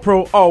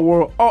 All-Pro,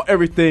 All-World,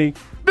 All-Everything,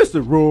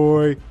 Mr.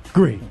 Roy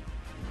Green.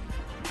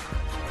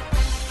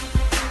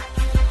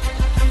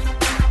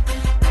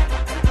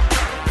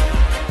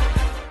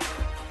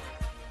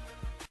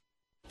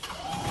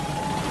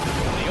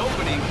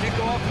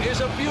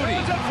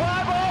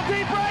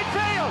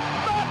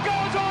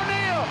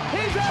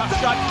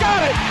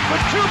 Got it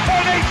with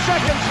 2.8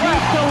 seconds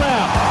left to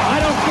left. I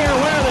don't care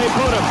where they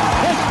put him.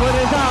 This one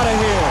is out of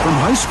here. From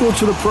high school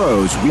to the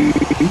pros,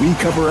 we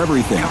cover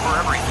everything.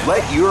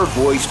 Let your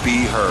voice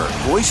be heard.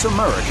 Voice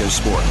America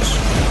Sports.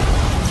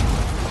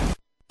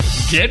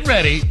 Get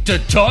ready to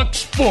talk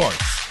sports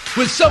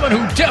with someone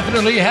who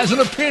definitely has an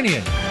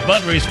opinion,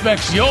 but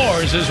respects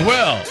yours as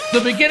well. The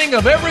beginning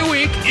of every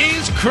week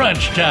is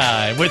Crunch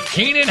Time with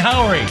Keenan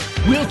Howery.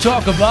 We'll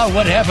talk about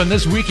what happened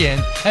this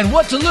weekend and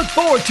what to look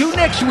forward to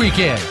next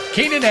weekend.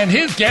 Keenan and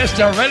his guests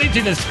are ready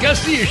to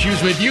discuss the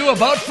issues with you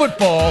about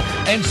football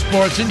and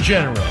sports in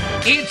general.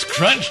 It's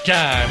Crunch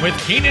Time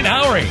with Keenan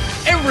Howery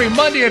every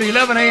Monday at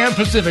 11 a.m.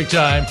 Pacific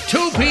Time,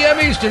 2 p.m.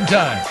 Eastern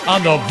Time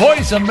on the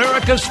Voice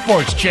America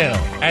Sports Channel.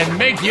 And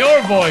make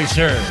your voice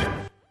heard.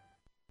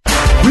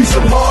 We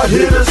some hard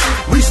hitters.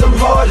 We some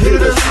hard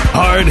hitters.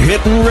 Hard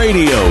Hittin'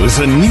 Radio is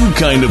a new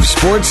kind of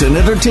sports and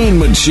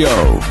entertainment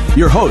show.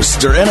 Your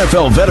hosts are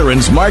NFL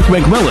veterans Mark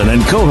McMillan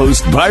and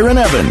co-host Byron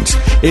Evans.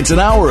 It's an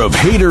hour of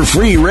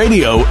hater-free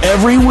radio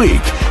every week.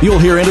 You'll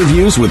hear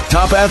interviews with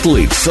top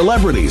athletes,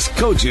 celebrities,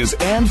 coaches,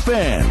 and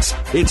fans.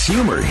 It's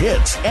humor,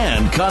 hits,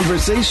 and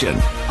conversation.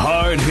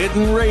 Hard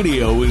Hittin'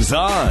 Radio is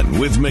on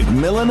with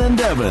McMillan and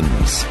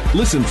Evans.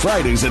 Listen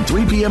Fridays at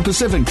 3 p.m.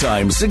 Pacific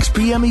Time, 6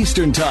 p.m.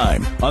 Eastern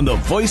Time on the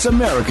Voice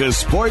America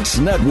Sports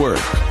Network.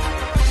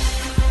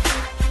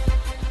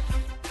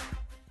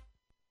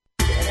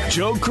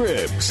 Joe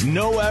Cribbs,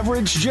 No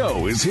Average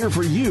Joe, is here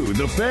for you,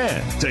 the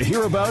fan, to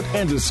hear about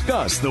and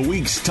discuss the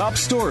week's top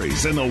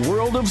stories in the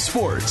world of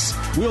sports.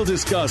 We'll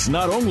discuss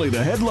not only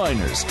the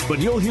headliners, but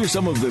you'll hear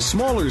some of the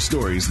smaller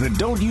stories that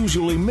don't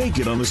usually make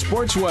it on the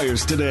sports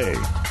wires today.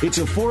 It's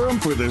a forum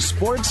for the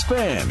sports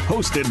fan,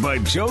 hosted by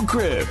Joe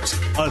Cribbs,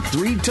 a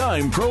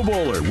 3-time Pro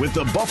Bowler with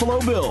the Buffalo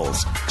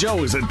Bills.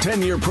 Joe is a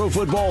 10-year pro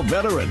football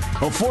veteran,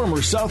 a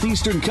former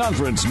Southeastern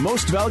Conference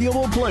Most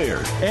Valuable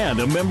Player, and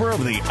a member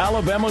of the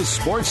Alabama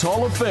Sports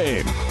Hall of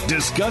Fame.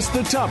 Discuss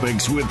the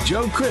topics with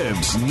Joe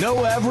Cribbs,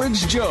 No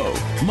Average Joe.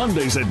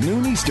 Mondays at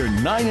noon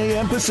Eastern, 9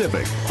 a.m.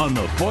 Pacific on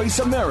the Voice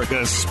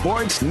America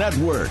Sports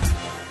Network.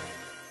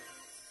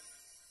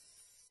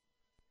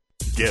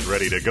 Get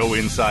ready to go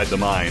inside the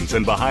minds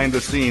and behind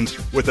the scenes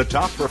with the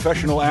top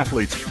professional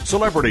athletes,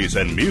 celebrities,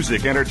 and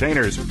music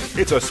entertainers.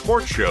 It's a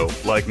sports show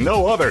like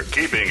no other.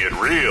 Keeping it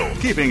real.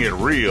 Keeping it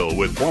real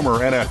with former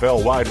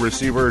NFL wide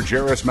receiver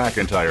Jarris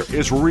McIntyre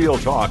is real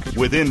talk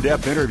with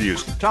in-depth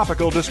interviews,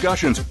 topical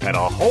discussions, and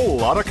a whole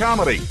lot of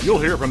comedy. You'll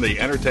hear from the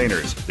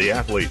entertainers, the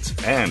athletes,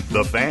 and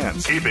the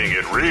fans. Keeping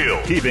it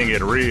real. Keeping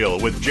it real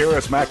with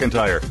Jarris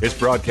McIntyre is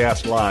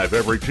broadcast live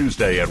every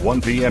Tuesday at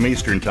 1 p.m.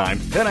 Eastern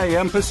Time, 10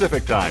 a.m.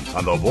 Pacific Time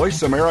on the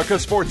Voice America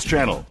Sports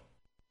Channel.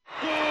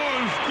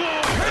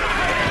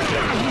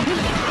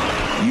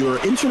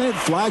 Your internet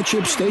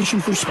flagship station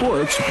for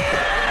sports.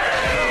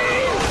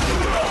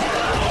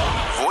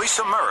 Voice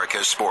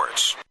America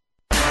Sports.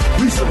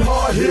 We some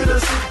hard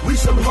hitters. We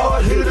some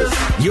hard hitters.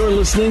 You're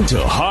listening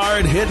to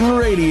Hard Hittin'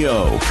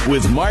 Radio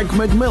with Mark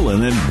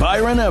McMillan and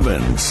Byron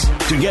Evans.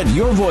 To get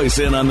your voice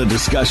in on the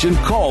discussion,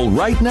 call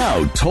right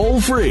now,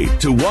 toll free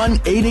to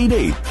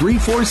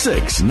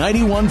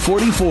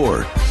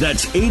 1-888-346-9144.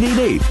 That's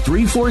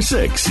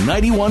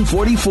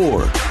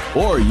 888-346-9144.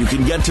 Or you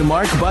can get to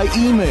Mark by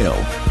email.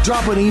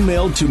 Drop an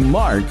email to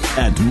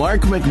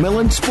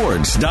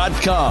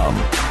mark@markmcmillansports.com.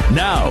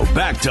 Now,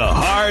 back to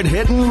Hard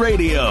Hittin'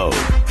 Radio.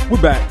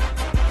 We're back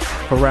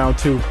for round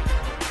two.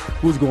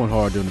 Who's going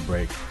hard during the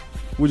break?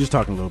 We're just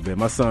talking a little bit.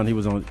 My son, he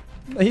was on.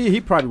 He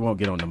probably won't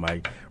get on the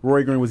mic.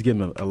 Roy Green was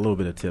giving a little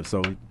bit of tips.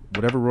 So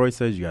whatever Roy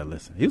says, you got to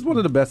listen. He was one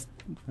of the best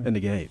in the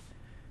game.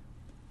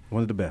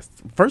 One of the best.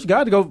 First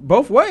guy to go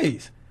both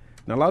ways.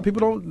 Now, a lot of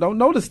people don't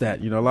notice that.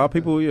 You know, a lot of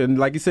people, and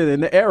like you said,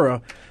 in the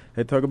era,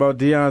 they talk about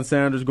Deion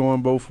Sanders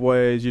going both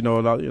ways,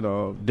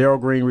 Darryl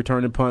Green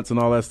returning punts and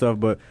all that stuff.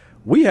 But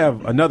we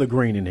have another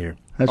Green in here.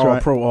 That's all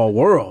right. pro, all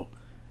world.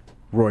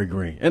 Roy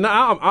Green. And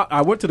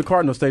I went to the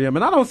Cardinal Stadium,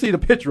 and I don't see the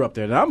picture up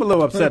there. And I'm a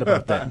little upset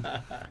about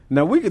that.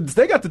 Now,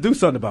 they got to do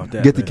something about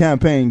that. Get the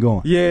campaign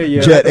going.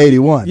 Yeah. Jet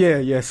 81.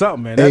 Yeah,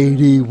 something, man.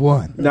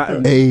 81.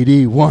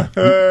 81.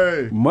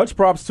 Hey. Much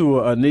props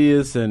to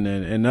Aeneas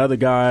and other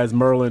guys,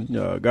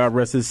 Merlin, God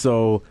rest his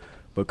soul.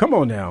 But come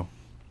on now.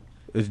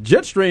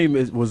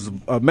 Jetstream was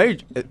a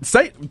major.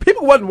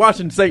 People wasn't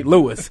watching St.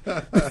 Louis,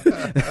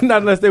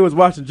 not unless they was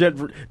watching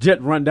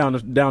Jet run down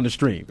the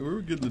stream. We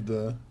were getting it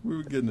done.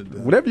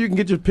 Whenever you can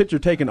get your picture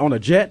taken on a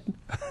jet.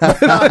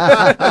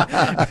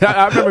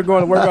 I remember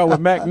going to work out with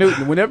Mac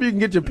Newton. Whenever you can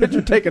get your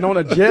picture taken on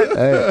a jet,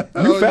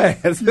 you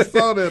fast. You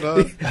saw that,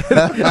 huh?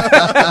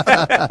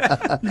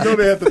 You know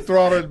they had to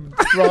throttle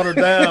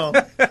down.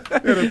 They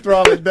had to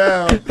throttle it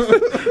down.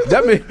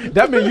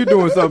 That mean you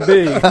doing something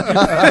big.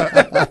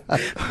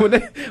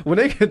 When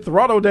they can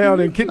throttle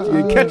down and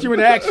catch you in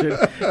action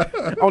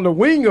on the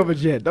wing of a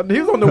jet. He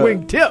was on the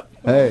wing tip.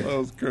 Hey. That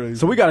was crazy.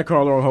 So we got a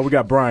caller on hold. We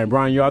got Brian.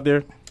 Brian, you out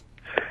there?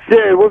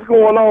 Yeah, what's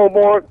going on,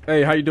 Mark?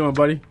 Hey, how you doing,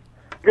 buddy?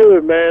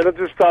 Good, man. I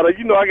just thought, I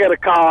got a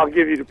call. I'll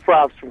give you the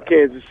props from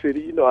Kansas City.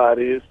 You know how it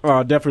is.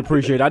 Definitely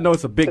appreciate it. I know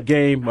it's a big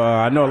game.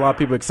 I know a lot of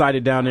people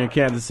excited down there in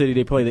Kansas City.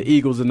 They play the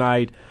Eagles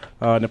tonight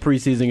in the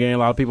preseason game. A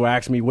lot of people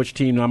ask me which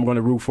team I'm going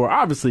to root for.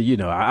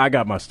 Obviously, I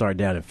got my start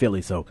down in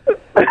Philly, so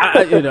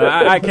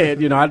I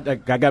can't. I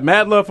got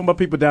mad love from my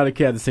people down in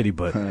Kansas City,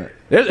 but I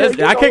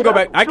can't go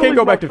back. I can't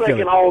go back to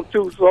Philly. Home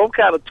too, so I'm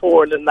kind of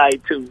torn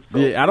tonight too. So.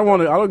 Yeah, I don't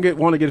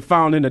want to get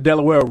found in the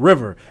Delaware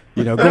River.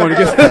 Going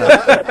against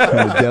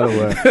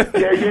Delaware.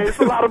 Yeah, it's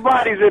a lot of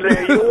bodies in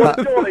there. You don't want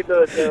to join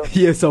it.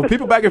 Yeah, so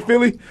people back in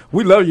Philly,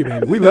 we love you,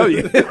 man. We love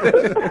you.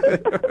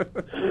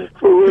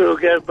 For real,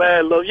 got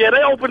bad love. Yeah,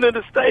 they opened in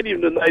the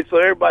stadium tonight, so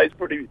everybody's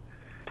pretty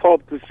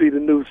pumped to see the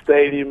new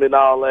stadium and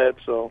all that.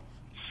 So,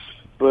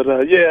 but I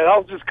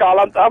was just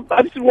calling.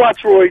 I just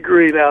watch Roy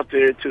Green out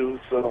there too.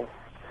 So,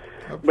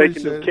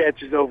 making them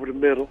catches over the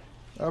middle.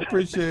 I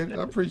appreciate it.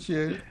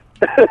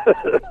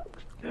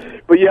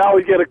 But yeah, I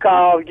always get a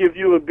call, give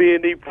you and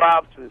B&E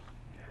props, and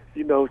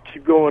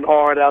keep going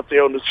hard out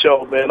there on the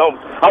show, man.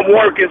 I'm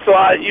working, so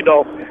I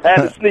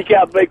had to sneak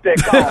out and make that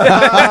call.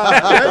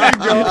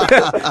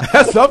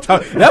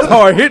 That's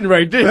hard hitting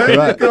right there.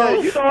 Right.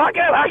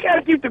 I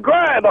gotta keep the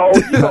grind on.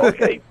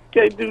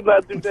 Can't do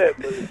that. But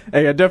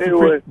hey, I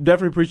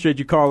definitely appreciate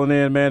you calling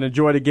in, man.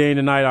 Enjoy the game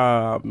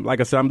tonight.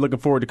 Like I said, I'm looking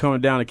forward to coming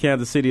down to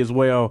Kansas City as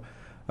well.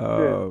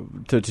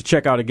 To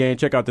check out a game,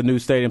 check out the new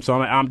stadium. So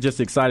I'm just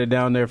excited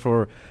down there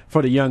for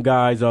the young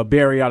guys,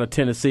 Barry out of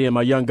Tennessee and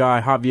my young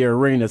guy Javier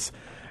Arenas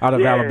out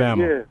of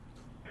Alabama.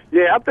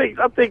 I think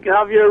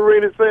Javier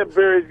Arenas and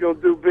Barry's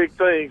gonna do big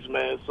things,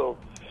 man. So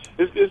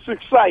it's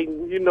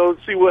exciting,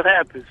 see what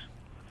happens.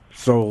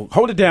 So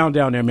hold it down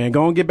there, man.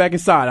 Go and get back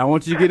inside. I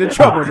want you to get in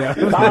trouble now.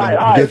 All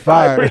right. Get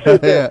fired.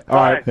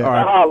 All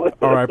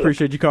right.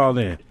 Appreciate you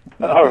calling in.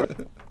 All right.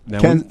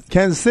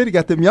 Kansas City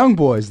got them young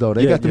boys, though.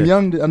 They got them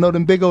young, I know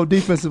them big old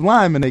defensive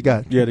linemen they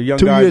got. Yeah, the young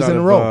 2 guys years out in a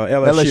of, row.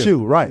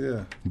 LSU. Right.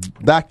 Yeah.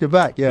 Back to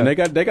back, yeah. And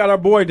they got our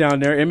boy down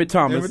there, Emmett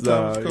Thomas. Coach,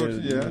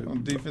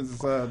 on the defensive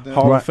side.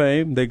 Hall of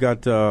Fame. They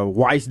got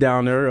Weiss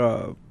down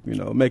there,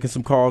 making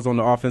some calls on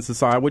the offensive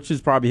side, which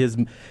is probably his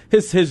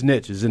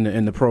niche is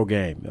in the pro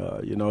game.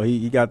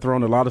 He got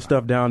thrown a lot of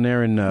stuff down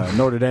there in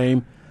Notre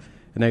Dame.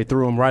 And they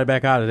threw him right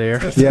back out of there.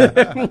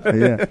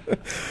 Yeah.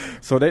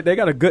 So they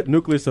got a good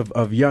nucleus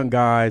of young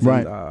guys.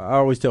 Right. And, I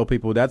always tell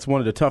people that's one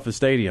of the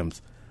toughest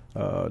stadiums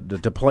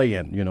to play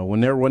in.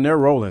 When they're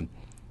rolling,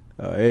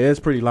 it's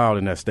pretty loud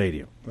in that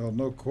stadium. Well,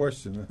 no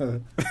question.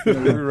 We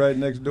were right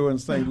next door in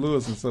St.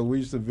 Louis, and so we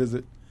used to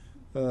visit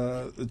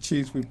the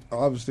Chiefs. We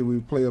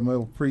play them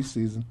over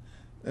preseason,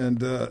 and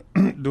during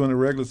the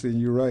regular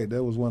season, you're right,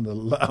 that was one of the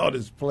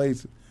loudest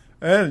places.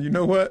 And you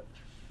know what?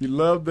 You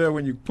love that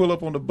when you pull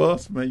up on the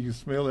bus, man, you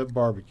smell that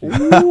barbecue.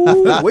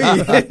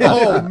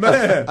 Oh,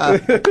 man. I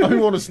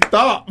want to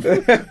stop.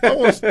 I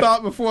want to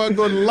stop before I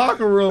go to the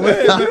locker room.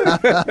 Hey, man,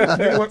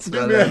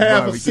 give me a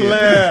half barbecue.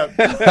 A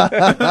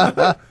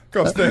slab.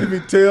 Because they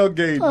be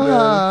tailgate,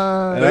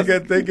 man.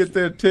 They get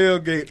their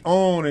tailgate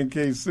on in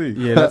KC.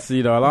 Yeah, that's,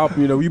 a lot,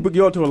 you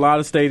go to a lot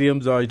of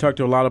stadiums, you talk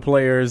to a lot of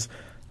players,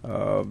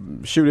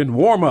 shooting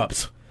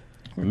warm-ups.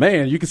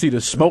 Man, you can see the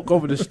smoke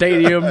over the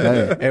stadium,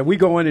 and we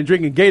go in and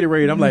drinking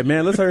Gatorade. I'm like,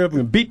 man, let's hurry up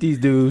and beat these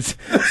dudes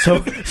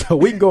so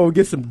we can go and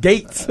get some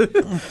gates, get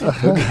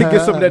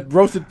some of that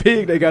roasted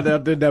pig they got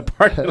out there in that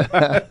parking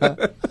lot.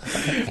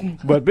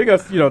 But big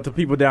ups, to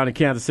people down in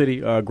Kansas City,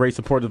 great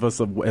support of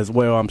us as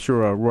well. I'm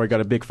sure Roy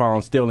got a big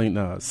following still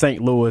in St.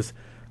 Louis.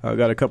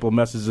 Got a couple of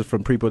messages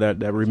from people that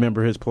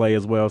remember his play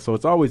as well. So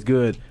it's always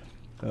good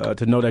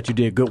to know that you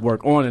did good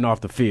work on and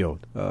off the field.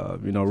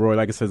 Roy,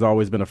 like I said, has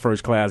always been a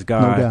first-class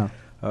guy. No doubt.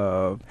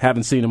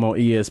 Haven't seen him on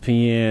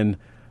ESPN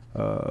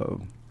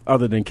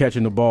other than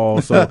catching the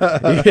ball. So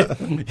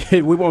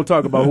we won't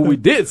talk about who we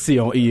did see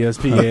on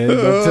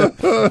ESPN.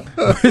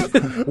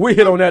 But we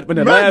hit on that in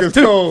the last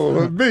two.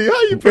 Cold. B,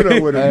 how you put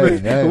up with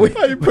it?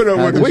 How you put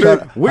up with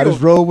it? I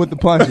just roll with the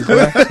punches,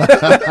 man.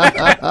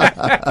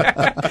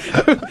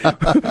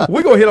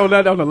 We're going to hit on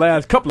that on the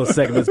last couple of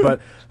segments.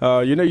 But,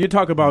 you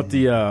talk about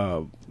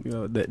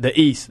the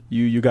East.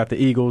 You got the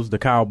Eagles, the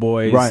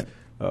Cowboys. Right.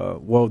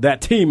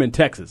 That team in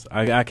Texas,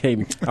 I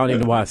don't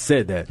even know why I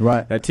said that.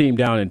 Right. That team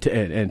down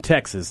in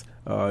Texas,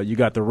 you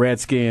got the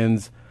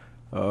Redskins,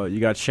 you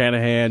got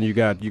Shanahan, you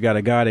got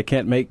a guy that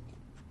can't make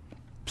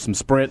some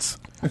sprints,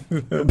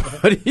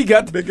 but he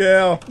got Big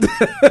Al,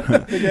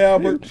 Big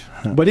Albert.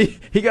 But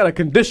he got a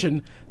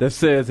condition that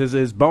says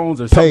his bones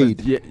are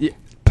paid.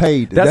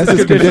 Paid. That's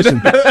his condition.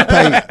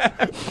 Paid.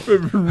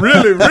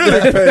 Really,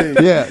 really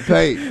paid. Yeah,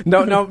 paid.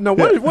 No.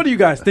 What do you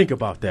guys think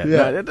about that?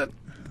 Yeah.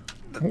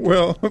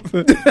 Well,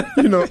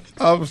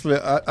 obviously,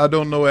 I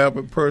don't know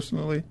Albert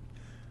personally,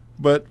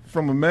 but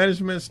from a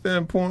management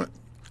standpoint,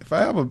 if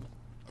I have a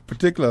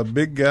particular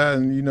big guy,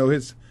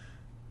 and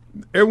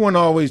everyone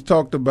always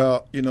talked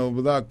about,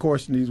 without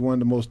question, he's one of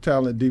the most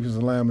talented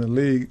defensive linemen in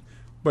the league,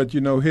 but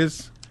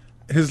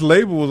his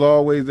label was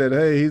always that,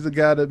 hey, he's a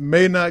guy that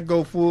may not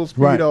go full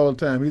speed all the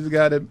time. He's a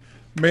guy that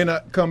may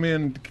not come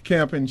in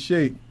camp in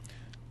shape.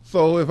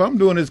 So if I'm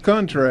doing his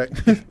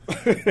contract,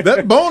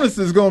 that bonus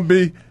is going to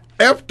be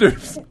after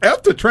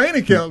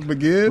training camp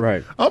begin.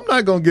 Right. I'm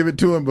not going to give it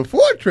to him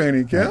before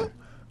training camp.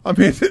 I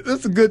mean,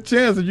 there's a good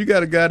chance that you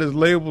got a guy that's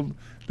labeled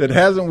that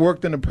hasn't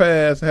worked in the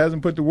past,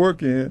 hasn't put the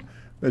work in,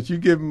 that you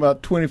give him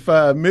about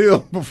 $25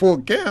 million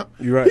before camp.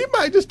 You're right. He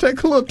might just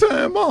take a little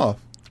time off.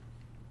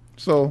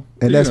 So,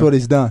 and that's what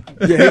he's done.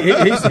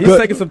 Yeah, he's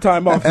taking some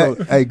time off.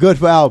 Hey, good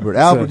for Albert.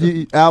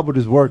 Albert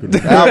is working.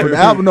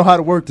 Albert know how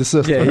to work the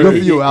system. Yeah, good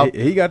for you, Albert.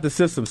 He got the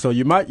system. So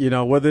you might,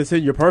 whether it's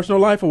in your personal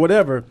life or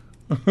whatever,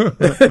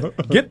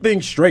 get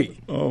things straight.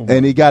 Oh,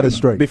 and he got it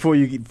straight before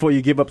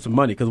you give up some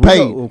money, because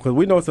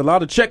we know it's a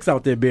lot of checks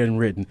out there being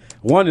written.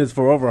 One is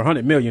for over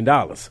 $100 million.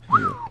 Yeah.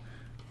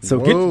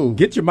 So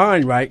get your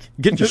mind right,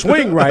 get your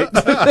swing right,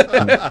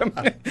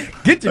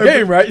 get your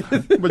game right.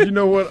 But you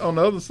know what? On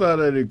the other side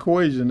of the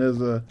equation,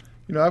 there's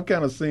I've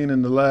kind of seen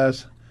in the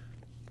last,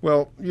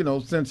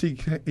 since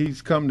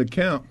he's come to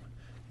camp,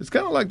 it's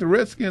kind of like the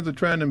Redskins are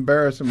trying to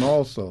embarrass him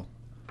also.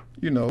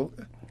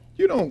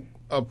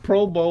 A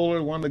Pro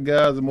Bowler, one of the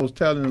guys, the most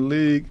talented in the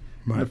league,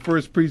 in the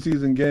first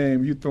preseason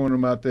game, you throwing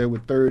him out there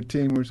with third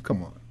teamers.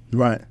 Come on.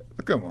 Right.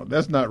 Come on.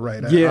 That's not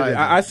right.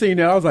 Yeah, I seen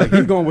that. I was like,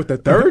 he's going with the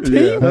third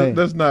team?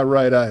 That's not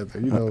right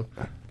either.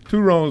 Two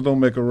wrongs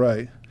don't make a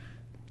right.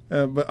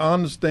 But I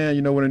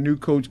understand, when a new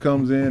coach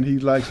comes in, he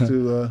likes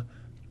to,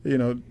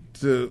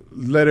 to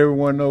let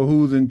everyone know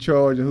who's in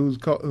charge and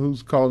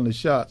who's calling the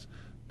shots.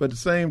 But at the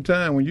same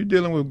time, when you're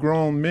dealing with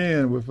grown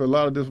men with a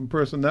lot of different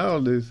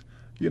personalities,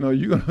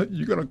 you're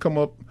gonna come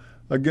up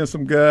against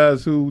some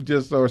guys who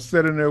just are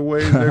set in their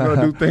ways. They're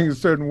gonna do things a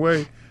certain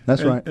way.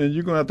 That's right. And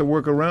you're gonna have to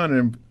work around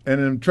them.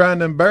 And in trying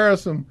to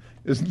embarrass them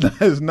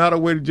is not a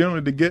way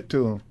generally to get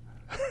to them.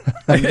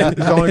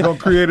 It's only gonna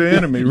create an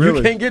enemy. Really,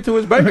 you can't get to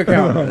his bank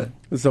account.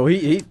 So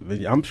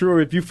I'm sure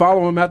if you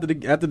follow him after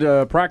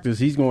the practice,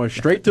 he's going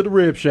straight to the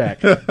rib shack.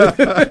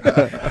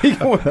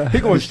 He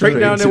going straight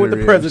down there with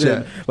the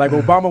president, like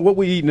Obama. What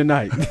we eating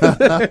tonight?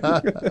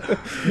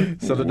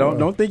 So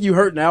don't think you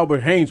hurting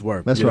Albert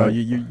Hainsworth. That's right.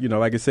 You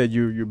like I said,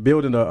 you're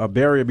building a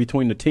barrier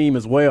between the team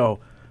as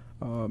well.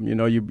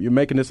 You're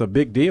making this a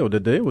big deal. The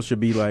deal should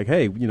be like,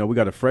 hey, we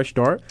got a fresh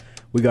start.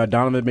 We got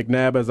Donovan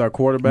McNabb as our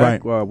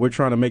quarterback. Right. We're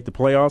trying to make the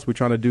playoffs. We're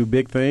trying to do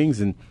big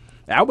things, and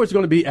Albert's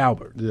going to be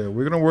Albert. Yeah,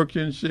 we're going to work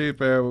you in shape,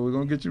 Albert. We're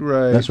going to get you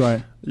right. That's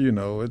right.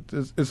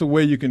 It's a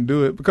way you can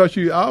do it because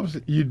you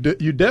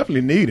definitely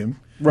need him.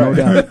 Right.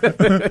 No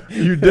doubt.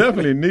 You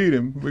definitely need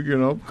him,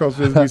 because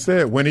as we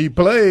said, when he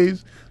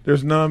plays,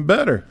 there's none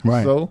better.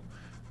 Right. So,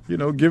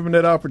 give him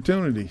that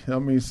opportunity. I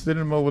mean,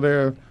 sitting him over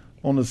there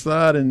on the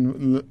side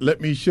and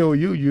let me show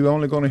you, you're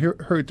only going to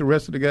hurt the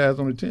rest of the guys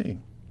on the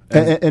team.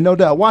 And no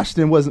doubt,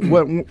 Washington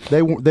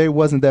they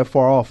wasn't that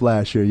far off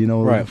last year.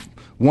 Right.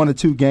 1 or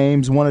 2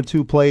 games, 1 or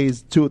 2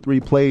 plays, 2 or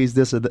 3 plays,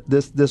 this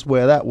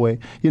way or that way.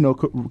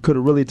 Could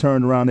have really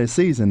turned around their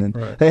season. And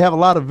right. They have a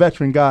lot of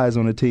veteran guys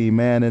on the team,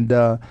 man. And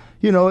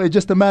it's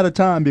just a matter of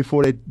time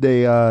before they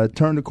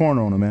turn the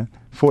corner on them, man.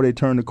 Before they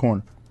turn the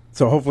corner.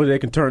 So hopefully they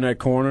can turn that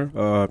corner.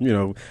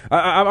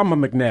 I'm a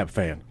McNabb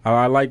fan.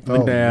 I like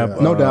McNabb.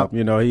 Yeah. No doubt.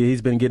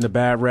 He's been getting a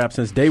bad rap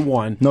since day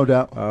one. No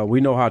doubt.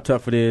 We know how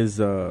tough it is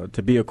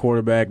to be a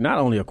quarterback. Not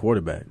only a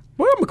quarterback.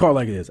 Well, I'm going to call it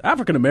like it is.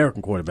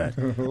 African-American quarterback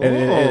in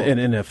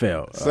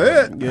NFL.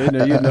 Say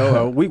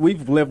it.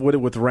 We've lived with it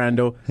with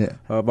Randall. Yeah.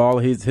 Of all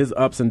his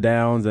ups and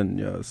downs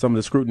and some of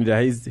the scrutiny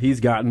that he's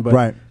gotten. But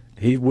right.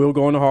 He will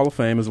go in the Hall of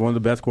Fame as one of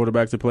the best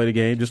quarterbacks to play the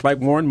game, just like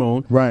Warren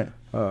Moon. Right.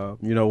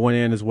 Went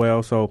in as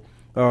well. So,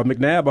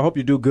 McNabb, I hope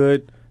you do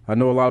good. I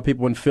know a lot of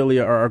people in Philly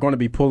are going to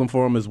be pulling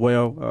for him as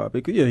well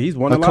because he's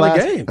won a lot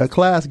of games. A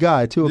class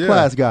guy, too. A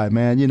class guy,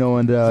 man.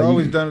 And he's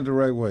always done it the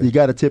right way. You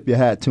got to tip your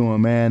hat to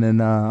him, man.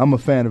 And I'm a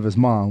fan of his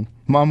mom.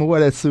 Mama,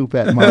 where that soup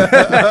at, Mom?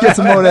 Get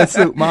some more of that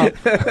soup, Mom.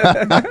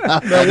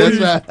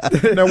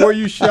 Now, were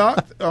you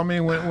shocked? I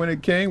mean, when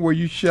it came, were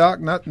you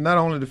shocked? Not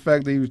only the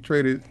fact that he was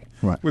traded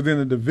within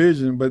the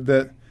division, but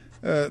that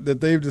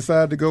they've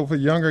decided to go for a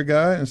younger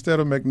guy instead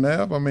of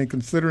McNabb. I mean,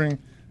 considering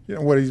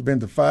what he's been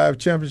to 5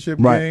 championship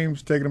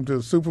games, taking him to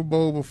the Super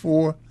Bowl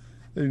before,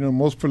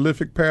 most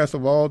prolific pass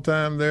of all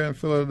time there in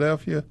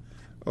Philadelphia.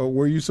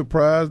 Were you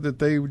surprised that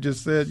they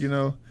just said,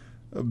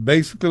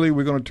 basically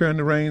we're going to turn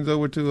the reins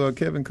over to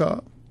Kevin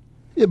Cobb?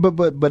 Yeah, but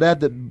before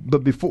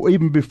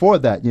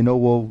that,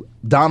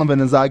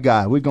 Donovan is our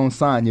guy. We're gonna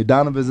sign you.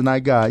 Donovan's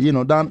our guy.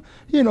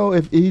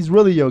 If he's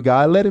really your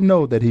guy, let him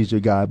know that he's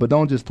your guy. But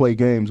don't just play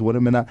games with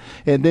him. And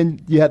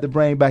then you have to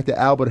bring back to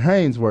Albert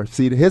Hainsworth.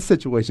 See, his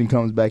situation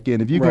comes back in.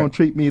 If you're gonna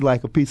treat me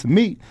like a piece of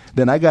meat,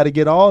 then I got to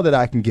get all that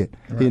I can get.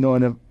 Right.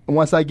 And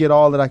once I get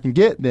all that I can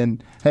get,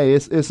 then hey,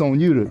 it's on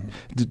you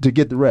to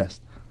get the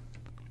rest.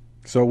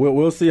 So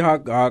we'll see how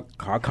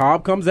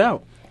Cobb comes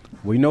out.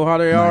 We know how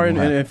they are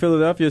in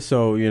Philadelphia,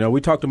 so we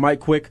talked to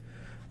Mike Quick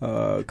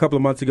a couple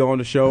of months ago on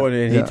the show,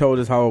 and he told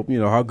us how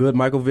good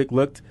Michael Vick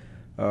looked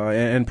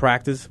in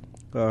practice.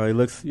 He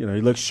looks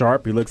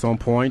sharp, he looks on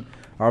point.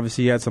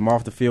 Obviously, he had some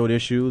off the field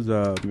issues.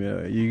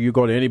 You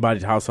go to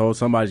anybody's household,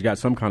 somebody's got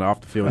some kind of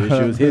off the field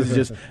issues. His is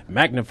just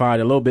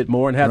magnified a little bit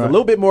more and has a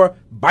little bit more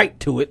bite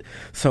to it.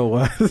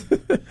 So,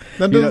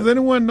 now, does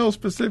anyone know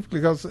specifically?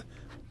 Because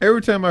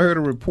every time I heard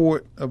a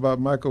report about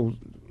Michael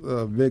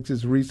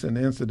Vick's recent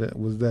incident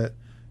was that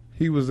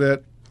he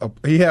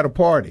had a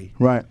party.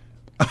 Right.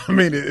 I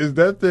mean, is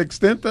that the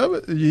extent of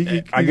it?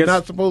 He's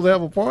not supposed to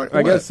have a party?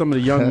 I guess some of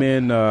the young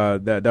men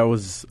that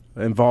was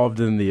involved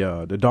in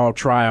the dog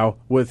trial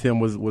with him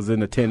was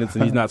in attendance,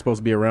 and he's not supposed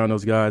to be around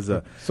those guys.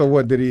 So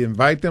what, did he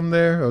invite them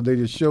there, or they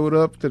just showed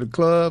up to the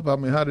club? I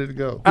mean, how did it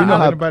go? You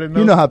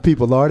know how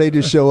people are. They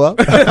just show up.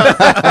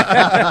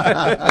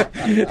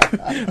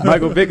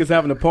 Michael Vick is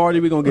having a party.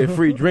 We're going to get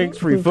free drinks,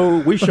 free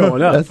food. We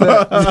showing up.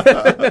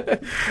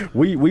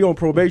 we on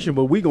probation,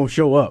 but we going to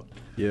show up.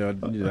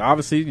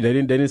 Obviously they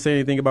didn't say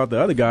anything about the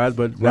other guys,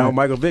 but now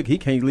Michael Vick, he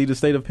can't leave the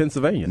state of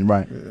Pennsylvania.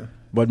 Right. Yeah.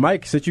 But,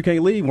 Mike, since you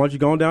can't leave, why don't you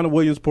go on down to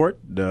Williamsport?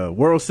 The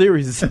World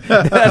Series, that's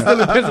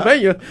still in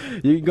Pennsylvania.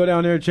 You can go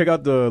down there and check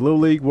out the Little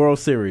League World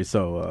Series.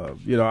 So,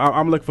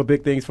 I'm looking for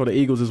big things for the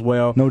Eagles as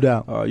well. No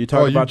doubt. You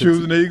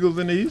choosing the Eagles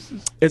in the East?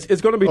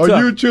 It's going to be tough.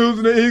 Are you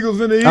choosing the Eagles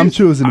in the East? I'm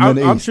choosing them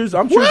in the East.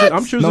 I'm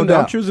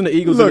choosing the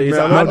Eagles Look, in the East.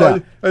 Man, no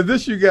doubt. Is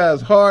this you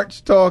guys'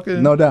 hearts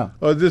talking? No doubt.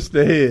 Or is this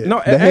the head?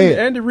 No, the head.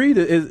 Andy Reid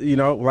is,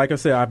 like I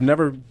said,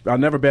 I'll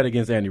never bet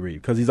against Andy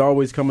Reid because he's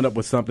always coming up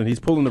with something.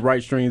 He's pulling the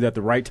right strings at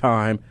the right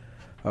time.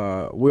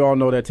 We all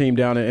know that team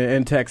down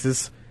in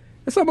Texas.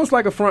 It's almost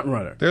like a front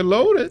runner. They're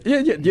loaded.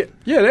 Yeah.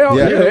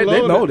 They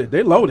loaded.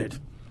 They loaded.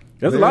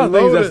 There's a lot of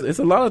things. It's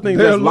a lot of things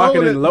that's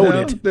locking and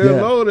loaded. They're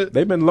loaded.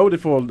 They've been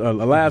loaded for the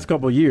last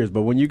couple of years.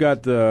 But when you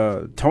got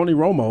Tony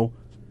Romo,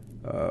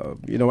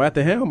 at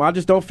the helm, I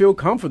just don't feel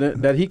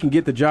confident that he can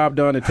get the job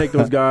done and take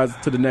those guys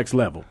to the next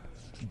level.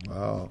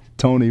 Wow.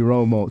 Tony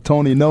Romo.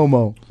 Tony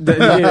Nomo.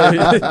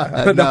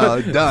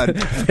 No, done.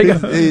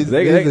 He's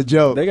a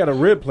joke. They got a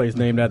rib place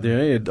named out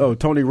there.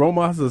 Tony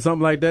Romas or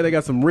something like that. They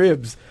got some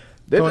ribs.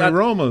 Tony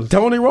Romas.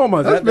 Tony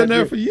Romas. That's been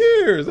there for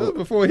years. That was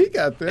before he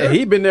got there. And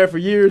he's been there for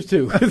years,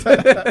 too.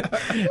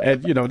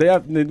 And, they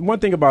have one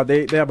thing about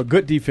they have a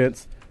good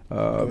defense.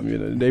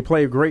 They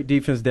play a great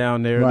defense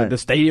down there. Right. The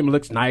stadium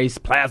looks nice,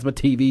 plasma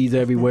TVs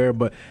everywhere,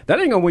 but that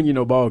ain't going to win you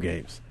no ball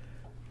games.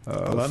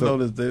 I know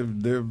that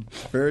they're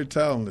very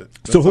talented.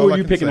 That's so who are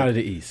you picking out of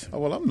the East? Oh,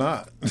 well, I'm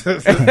not.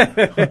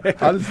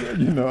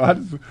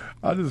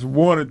 I just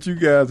wanted you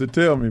guys to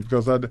tell me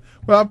because I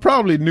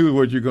probably knew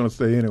what you're going to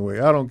say anyway.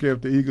 I don't care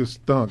if the Eagles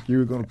stunk. You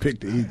were going to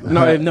pick the Eagles.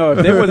 No,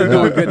 if they wasn't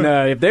doing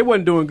good, if they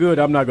wasn't doing good,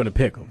 I'm not going to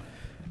pick them.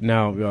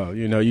 Now,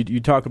 you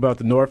talk about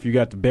the North. You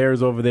got the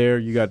Bears over there.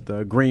 You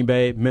got Green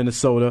Bay,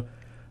 Minnesota.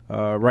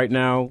 Right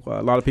now,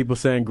 a lot of people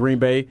saying Green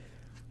Bay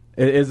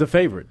is the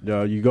favorite.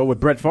 You go with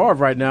Brett Favre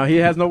right now. He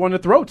has no one to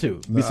throw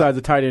to besides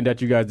the tight end that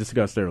you guys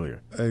discussed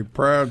earlier. Hey,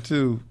 prior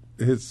to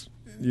his,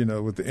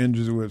 with the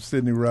injuries with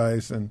Sidney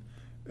Rice and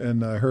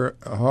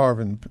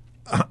Harvin,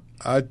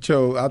 I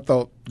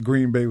thought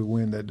Green Bay would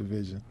win that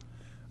division.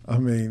 I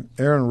mean,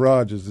 Aaron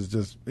Rodgers he's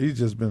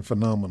just been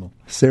phenomenal.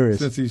 Serious.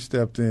 Since he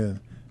stepped in.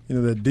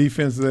 The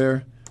defense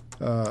there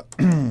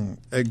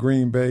at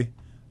Green Bay,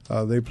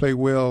 they play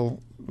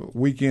well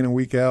week in and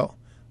week out.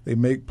 They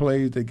make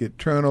plays. They get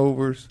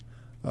turnovers.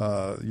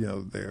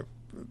 They're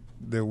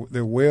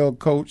well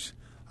coached.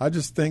 I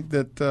just think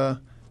that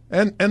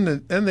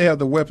and they have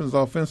the weapons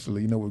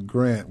offensively. With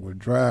Grant, with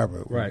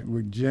Driver, right.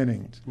 with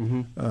Jennings.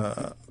 Mm-hmm.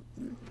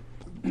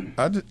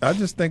 I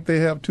just think they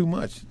have too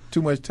much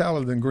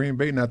talent in Green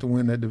Bay not to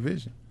win that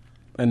division.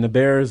 And the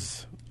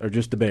Bears are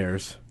just the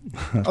Bears.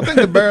 I think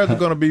the Bears are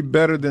going to be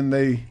better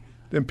than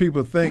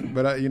people think,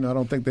 but I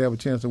don't think they have a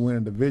chance to win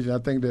a division. I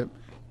think that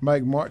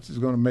Mike Martz is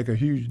going to make a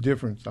huge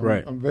difference.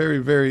 I'm very,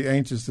 very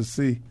anxious to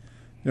see,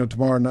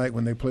 tomorrow night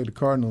when they play the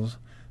Cardinals,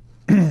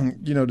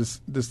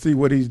 to see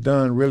what he's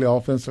done really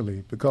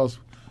offensively because,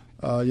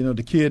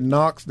 the kid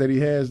Knox that he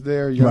has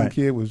there, young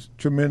kid with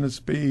tremendous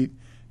speed.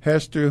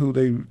 Hester, who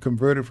they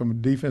converted from a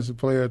defensive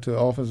player to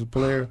offensive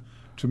player,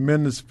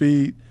 tremendous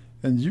speed.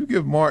 And you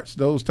give Martz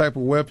those type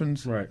of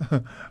weapons, right?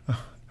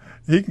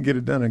 He can get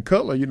it done. And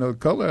Cutler,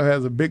 Cutler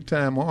has a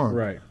big-time arm.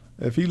 Right.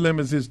 If he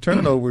limits his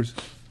turnovers,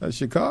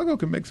 Chicago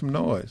can make some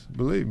noise.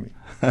 Believe me.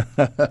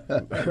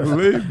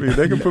 Believe me.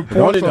 They can put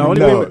points on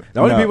the board. The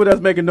only people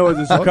that's making noise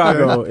in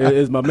Chicago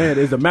is my man,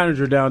 is the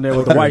manager down there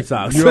with the White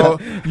Sox. You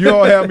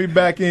all have me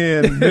back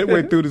in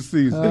midway through the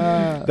season.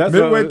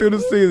 Midway through the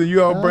season,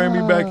 you all bring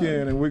me back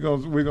in, and we're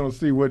gonna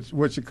see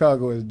what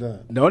Chicago has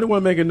done. The only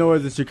one making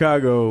noise in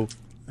Chicago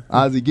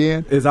Ozzie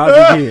Guillen? Is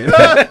Ozzie Guillen.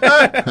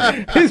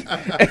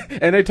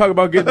 And they talk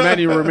about getting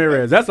Manny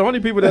Ramirez. That's the only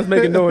people that's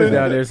making noise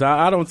down there. So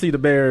I don't see the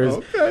Bears.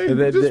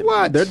 Okay, just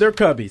watch. They're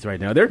Cubbies right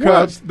now. They're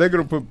Cubs. They're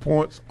going to put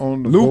points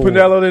on the board. Lou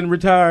Piniella then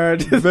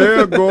retired.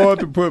 They're going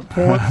to put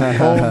points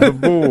on the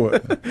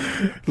board.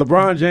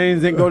 LeBron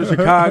James didn't go to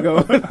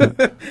Chicago.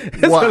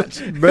 Watch.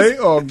 They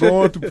are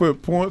going to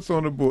put points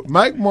on the board.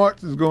 Mike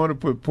Martz is going to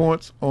put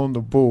points on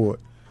the board.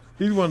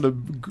 He's one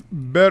of the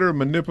better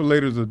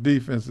manipulators of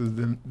defenses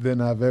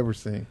than I've ever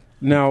seen.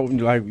 Now,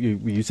 like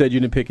you said, you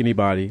didn't pick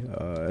anybody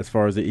as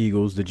far as the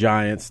Eagles, the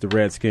Giants, the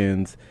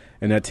Redskins,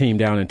 and that team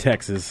down in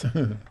Texas.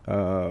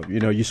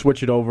 You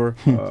switch it over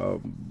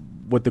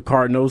with the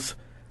Cardinals,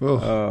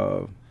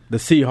 the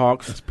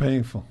Seahawks. It's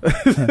painful.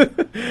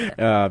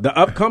 The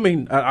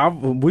upcoming,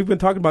 we've been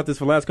talking about this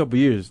for the last couple of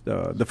years,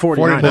 the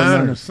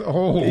 49ers.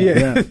 Oh,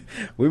 yeah.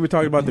 We were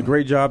talking about the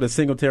great job that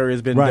Singletary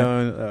has been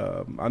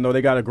done. I know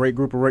they got a great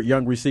group of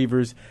young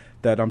receivers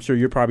that I'm sure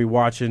you're probably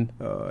watching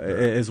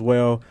as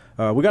well.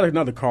 We got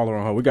another caller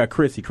on hold. We got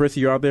Chrissy.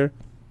 Chrissy, you out there?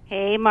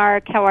 Hey,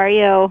 Mark. How are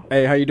you?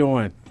 Hey, how you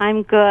doing?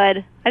 I'm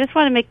good. I just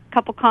want to make a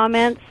couple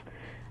comments.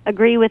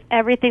 Agree with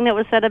everything that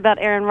was said about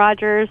Aaron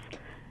Rodgers.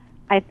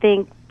 I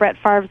think Brett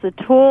Favre's a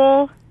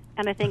tool,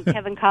 and I think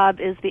Kevin Cobb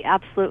is the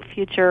absolute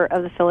future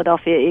of the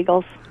Philadelphia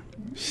Eagles.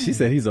 She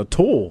said he's a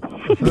tool.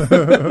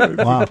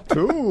 Wow.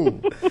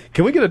 Tool.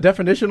 Can we get a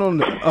definition on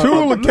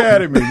Tool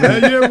Academy,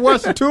 man? You ever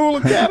watch the Tool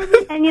Academy?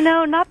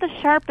 And, not the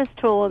sharpest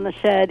tool in the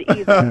shed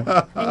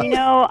either. And,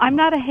 I'm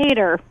not a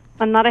hater.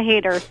 But,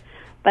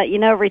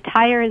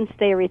 retire and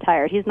stay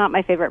retired. He's not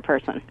my favorite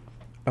person.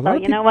 So,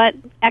 you know what?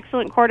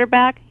 Excellent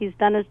quarterback. He's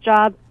done his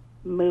job.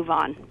 Move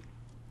on.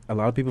 A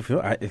lot of people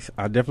feel. I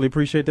definitely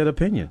appreciate that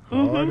opinion.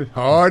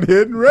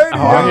 Hard-hitting radio.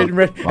 Hard-hitting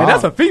radio. Wow. And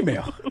that's a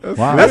female.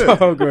 That's a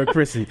homegirl,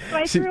 Chrissy. So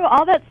I threw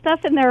all that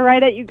stuff in there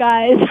right at you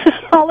guys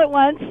all at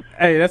once.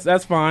 Hey,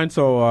 that's fine.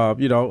 So,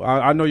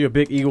 I know you're a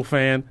big Eagle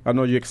fan. I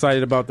know you're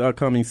excited about the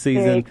upcoming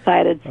season. Very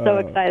excited. So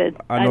excited.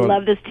 I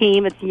love this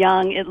team. It's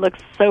young. It looks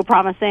so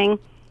promising.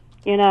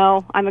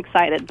 I'm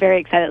excited. Very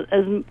excited.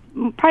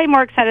 Probably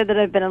more excited than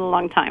I've been in a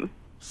long time.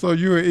 So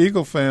you're an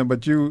Eagle fan,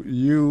 but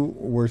you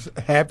were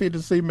happy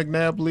to see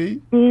McNabb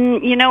leave?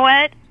 You know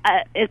what?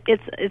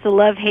 It's a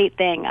love-hate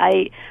thing.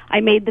 I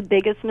made the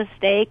biggest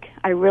mistake.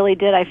 I really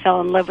did. I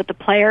fell in love with the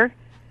player.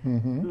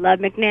 Mm-hmm. Love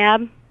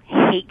McNabb.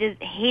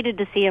 Hated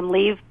to see him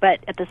leave,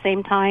 but at the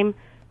same time,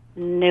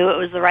 knew it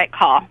was the right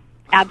call.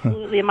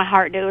 Absolutely in my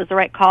heart knew it was the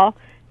right call.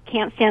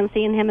 Can't stand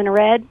seeing him in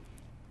red.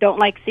 Don't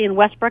like seeing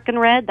Westbrook in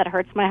red. That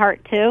hurts my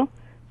heart, too.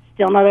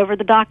 Still not over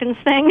the Dawkins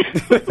thing.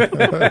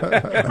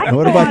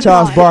 What about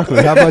Charles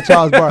Barkley? How about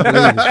Charles Barkley? You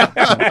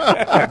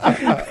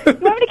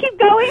want me to keep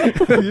going?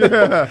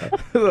 Yeah.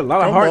 There's a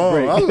lot of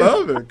heartbreak. I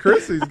love it.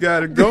 Chrissy's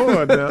got it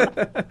going now.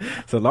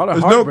 It's a lot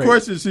of There's heartbreak. no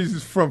question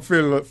she's from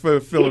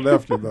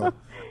Philadelphia, though.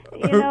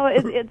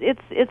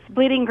 It's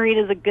bleeding green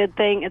is a good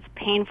thing. It's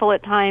painful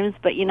at times,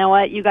 but you know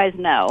what? You guys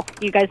know.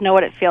 You guys know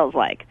what it feels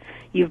like.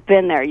 You've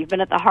been there. You've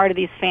been at the heart of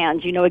these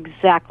fans. You know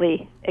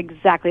exactly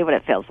what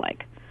it feels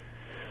like.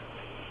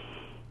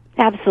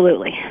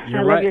 Absolutely.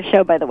 I love your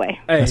show, by the way.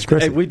 Hey,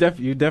 we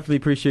definitely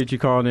appreciate you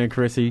calling in,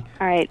 Chrissy.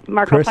 All right.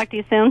 Mark, I'll talk to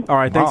you soon. All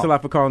right. Thanks a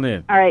lot for calling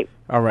in. All right.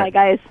 Bye,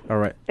 guys. All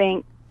right.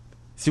 Thanks.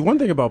 See, one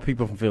thing about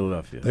people from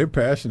Philadelphia. They're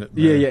passionate,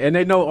 man. Yeah, and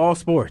they know all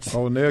sports.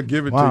 Oh, and they'll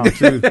give it to you,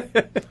 too.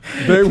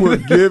 They will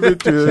give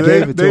it to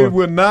you. They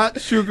will not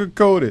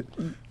sugarcoat it.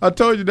 Did I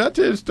tell you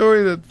the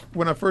story that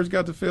when I first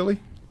got to Philly,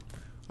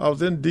 I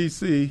was in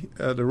D.C.,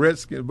 the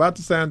Redskins, about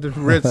to sign the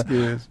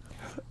Redskins,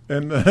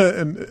 and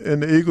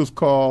the Eagles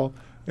called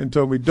and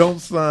told me, don't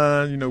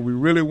sign. We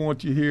really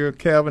want you here.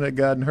 Calvin had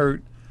gotten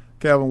hurt.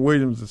 Calvin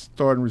Williams, the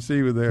starting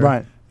receiver there.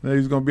 Right. And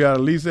he's going to be out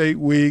at least 8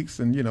 weeks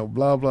and,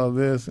 blah, blah,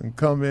 this, and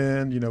come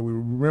in. We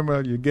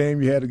remember your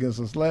game you had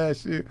against us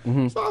last year.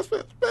 Mm-hmm. So I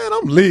said, man,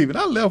 I'm leaving.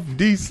 I left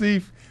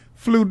D.C.,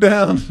 flew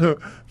down to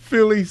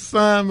Philly,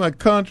 signed my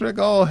contract,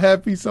 all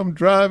happy. So I'm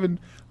driving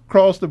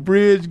across the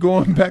bridge,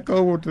 going back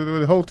over to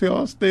the hotel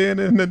I was staying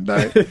in that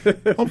night.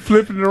 I'm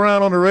flipping it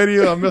around on the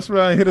radio. I mess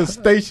around and hit a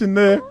station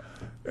there.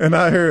 And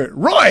I heard,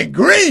 Roy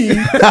Green? We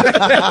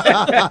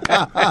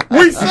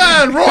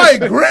signed Roy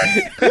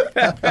Green?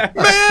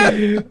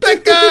 Man,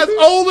 that guy's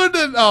older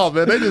than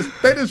man.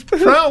 They just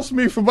trounced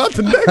me for about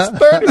the next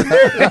 30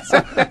 minutes.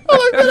 I'm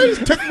like, man, they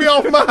just took me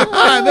off my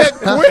high that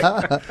quick.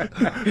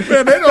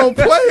 Man, they don't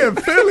play in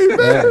Philly,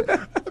 man.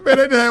 Man,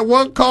 they just had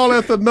one call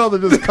after another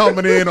just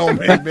coming in on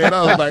me, man.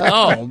 I was like,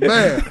 oh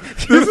man,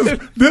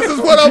 this is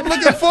what I'm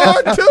looking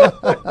forward to.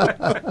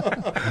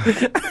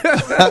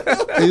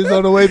 He's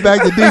on the way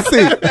back to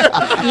DC.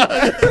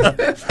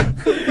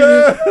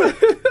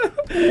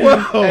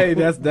 Hey,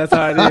 that's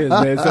how it is,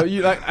 man. So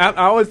I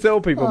always tell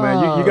people,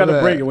 man, you got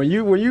to bring it when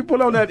you put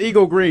on that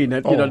Eagle green,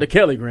 that the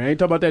Kelly green. I ain't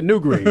talking about that new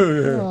green.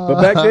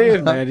 But back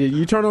then, man,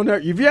 you turn on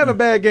that. If you have a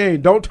bad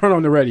game, don't turn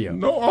on the radio.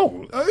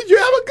 No, you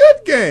have a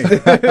good game.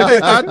 Hey,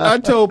 I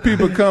told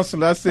people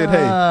constantly. I said,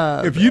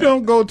 hey, if you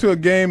don't go to a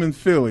game in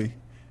Philly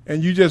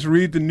and you just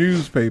read the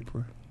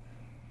newspaper,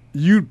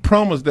 you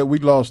promise that we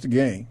lost the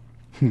game.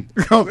 I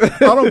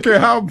don't care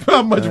how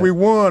much we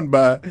won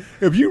by.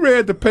 If you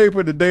read the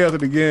paper the day after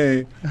the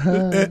game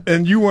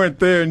and you weren't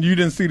there and you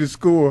didn't see the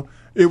score,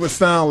 it would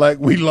sound like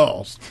we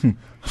lost.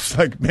 It's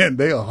like, man,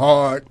 they are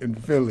hard in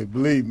Philly,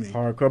 believe me.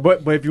 Hardcore,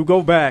 but if you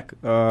go back,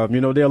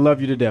 they'll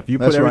love you to death. You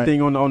put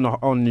everything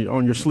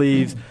on your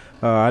sleeves.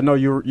 I know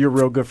you're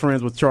real good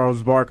friends with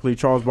Charles Barkley.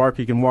 Charles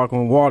Barkley can walk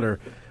on water.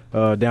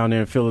 Down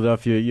there in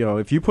Philadelphia,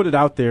 if you put it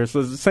out there,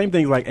 so it's the same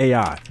things like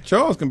AI.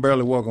 Charles can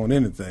barely walk on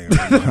anything.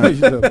 I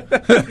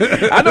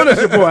know that's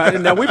your boy.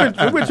 Now we've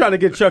been trying to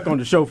get Chuck on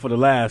the show for the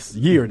last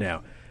year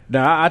now.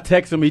 Now I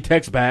text him, he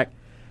texts back.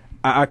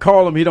 I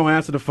call him, he don't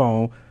answer the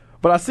phone.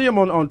 But I see him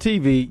on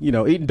TV,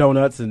 eating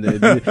donuts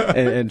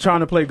and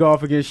trying to play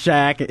golf against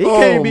Shaq. He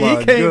can't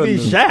be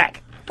Shaq.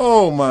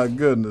 Oh my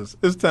goodness!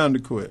 It's time to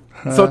quit.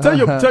 So tell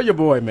your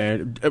boy,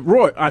 man,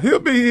 Roy. He'll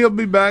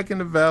be back in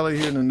the Valley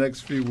here in the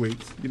next few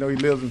weeks. He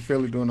lives in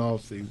Philly during all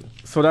season.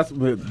 So that's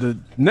the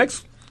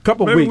next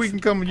couple Maybe weeks. Maybe we can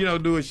come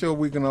and do a show.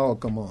 We can all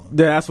come on.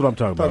 Yeah, that's what I'm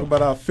talking about. Talk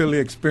about our Philly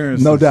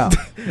experiences. No doubt.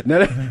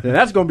 Now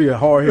that's going to be a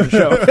hard hitting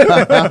show.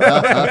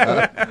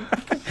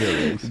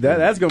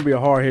 That's going to be a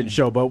hard hitting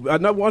show. But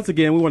once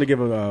again, we want to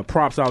give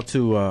props out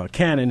to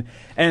Cannon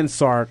and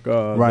Sark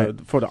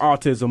for the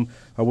autism.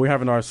 We're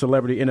having our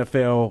celebrity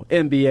NFL,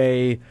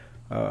 NBA,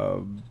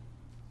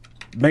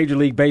 Major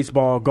League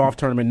Baseball golf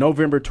tournament,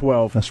 November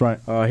 12th. That's right.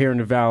 Here in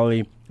the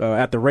Valley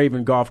at the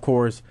Raven Golf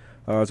Course.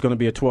 It's going to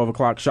be a 12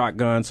 o'clock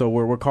shotgun, so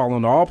we're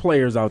calling all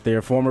players out there,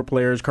 former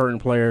players,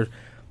 current players,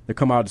 to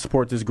come out to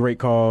support this great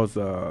cause.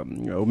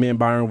 Me and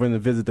Byron went to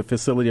visit the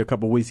facility a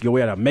couple of weeks ago.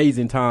 We had an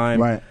amazing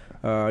time. Right.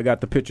 I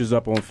got the pictures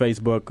up on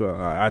Facebook.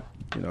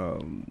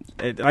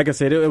 Like I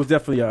said, it was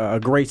definitely a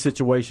great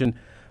situation.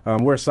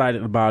 We're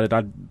excited about it.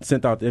 I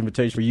sent out the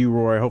invitation for you,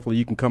 Roy. Hopefully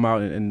you can come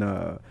out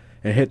and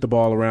hit the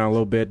ball around a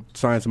little bit,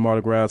 sign some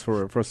autographs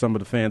for some of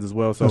the fans as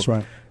well. So that's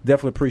right.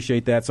 Definitely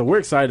appreciate that. So we're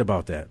excited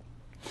about that.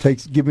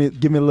 Give me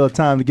a little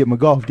time to get my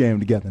golf game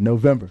together.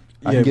 November.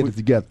 I can get it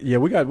together. Yeah,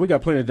 we got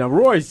plenty of time.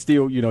 Roy's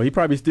still, he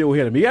probably still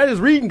hit him. He got his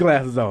reading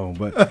glasses on,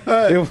 but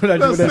reading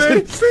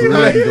glasses. See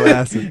how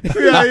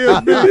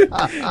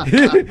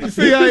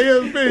he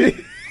is, me.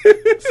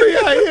 See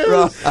how he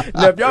is.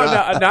 Now, if y'all,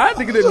 I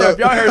think if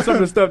y'all heard some of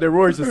the stuff that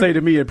Roy used to say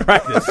to me in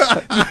practice,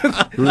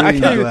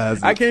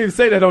 I can't even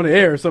say that on the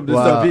air. Some of the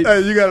stuff.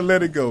 Hey, you got to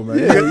let it go, man.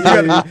 You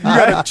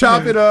got to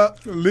chop it up,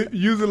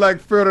 use it like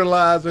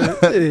fertilizer,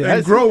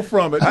 and grow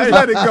from it. Just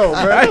let it go,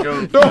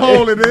 man. Don't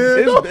hold it in.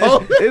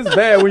 It's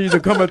bad when you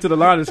come up to the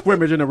line of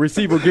scrimmage and the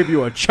receiver give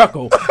you a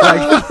chuckle.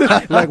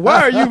 Like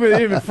why are you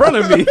even in front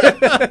of me?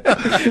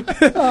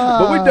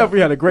 But we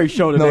definitely had a great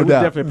show today. No we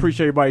doubt. definitely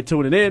appreciate everybody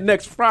tuning in.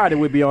 Next Friday,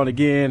 we'll be on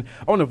again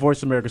on the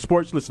Voice America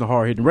Sports. Listen to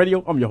Hard Hittin'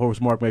 Radio. I'm your host,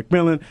 Mark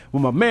McMillan,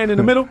 with my man in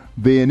the middle,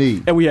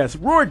 B&E. And we have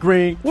Roy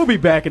Green. We'll be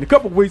back in a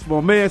couple of weeks with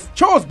my man,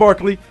 Charles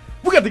Barkley.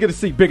 We got to get a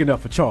seat big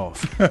enough for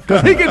Charles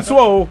because he gets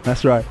swole.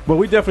 That's right. But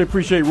we definitely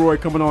appreciate Roy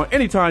coming on.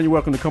 Anytime you're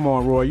welcome to come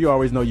on, Roy. You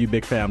always know you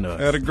big fan of us.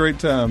 Had a great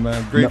time,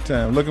 man. Great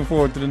time. Looking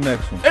forward to the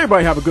next one.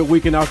 Everybody have a good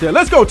weekend out there.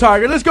 Let's go,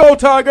 Tiger. Let's go,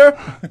 Tiger.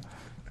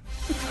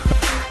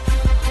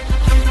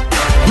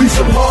 We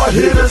some hard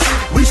hitters.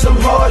 We some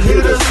hard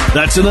hitters.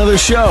 That's another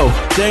show.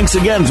 Thanks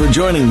again for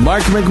joining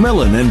Mark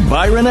McMillan and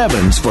Byron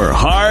Evans for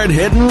Hard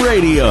Hittin'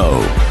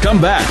 Radio.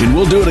 Come back and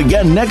we'll do it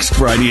again next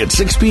Friday at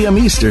 6 p.m.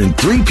 Eastern,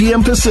 3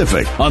 p.m.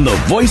 Pacific on the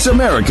Voice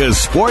America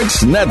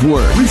Sports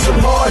Network. We some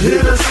hard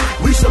hitters.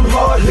 We some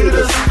hard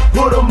hitters.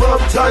 Put them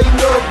up, tighten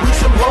up. We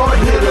some hard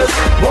hitters.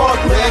 Mark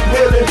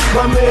McMillan,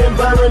 my man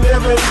Byron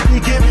Evans. We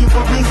give you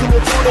a reason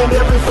to tune in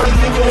every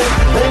Friday evening.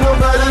 Ain't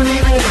nobody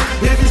leaving.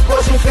 If you're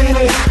sports and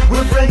feeling,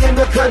 we're bringing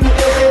the cutting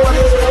edge.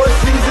 Sports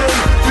season,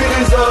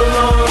 videos are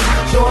long.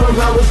 Show them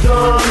how it's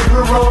done.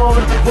 We're on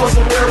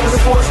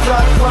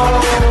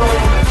VoiceAmericaSports.com.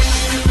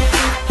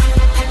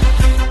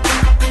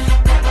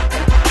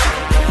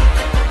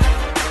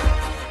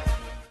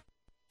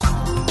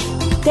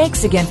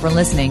 Thanks again for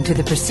listening to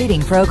the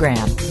preceding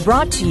program,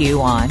 brought to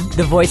you on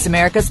the Voice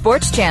America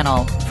Sports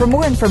Channel. For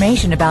more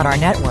information about our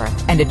network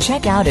and to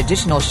check out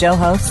additional show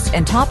hosts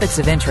and topics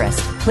of interest,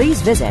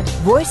 please visit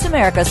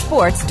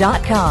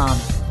VoiceAmericaSports.com.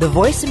 The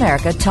Voice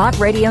America Talk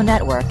Radio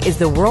Network is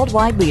the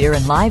worldwide leader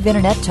in live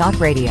Internet talk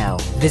radio.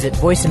 Visit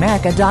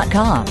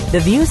VoiceAmerica.com.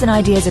 The views and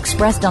ideas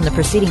expressed on the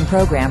preceding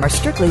program are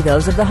strictly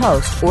those of the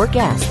host or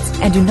guests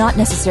and do not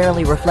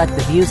necessarily reflect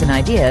the views and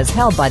ideas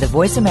held by the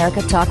Voice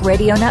America Talk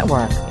Radio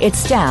Network, its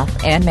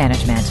staff, and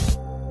management.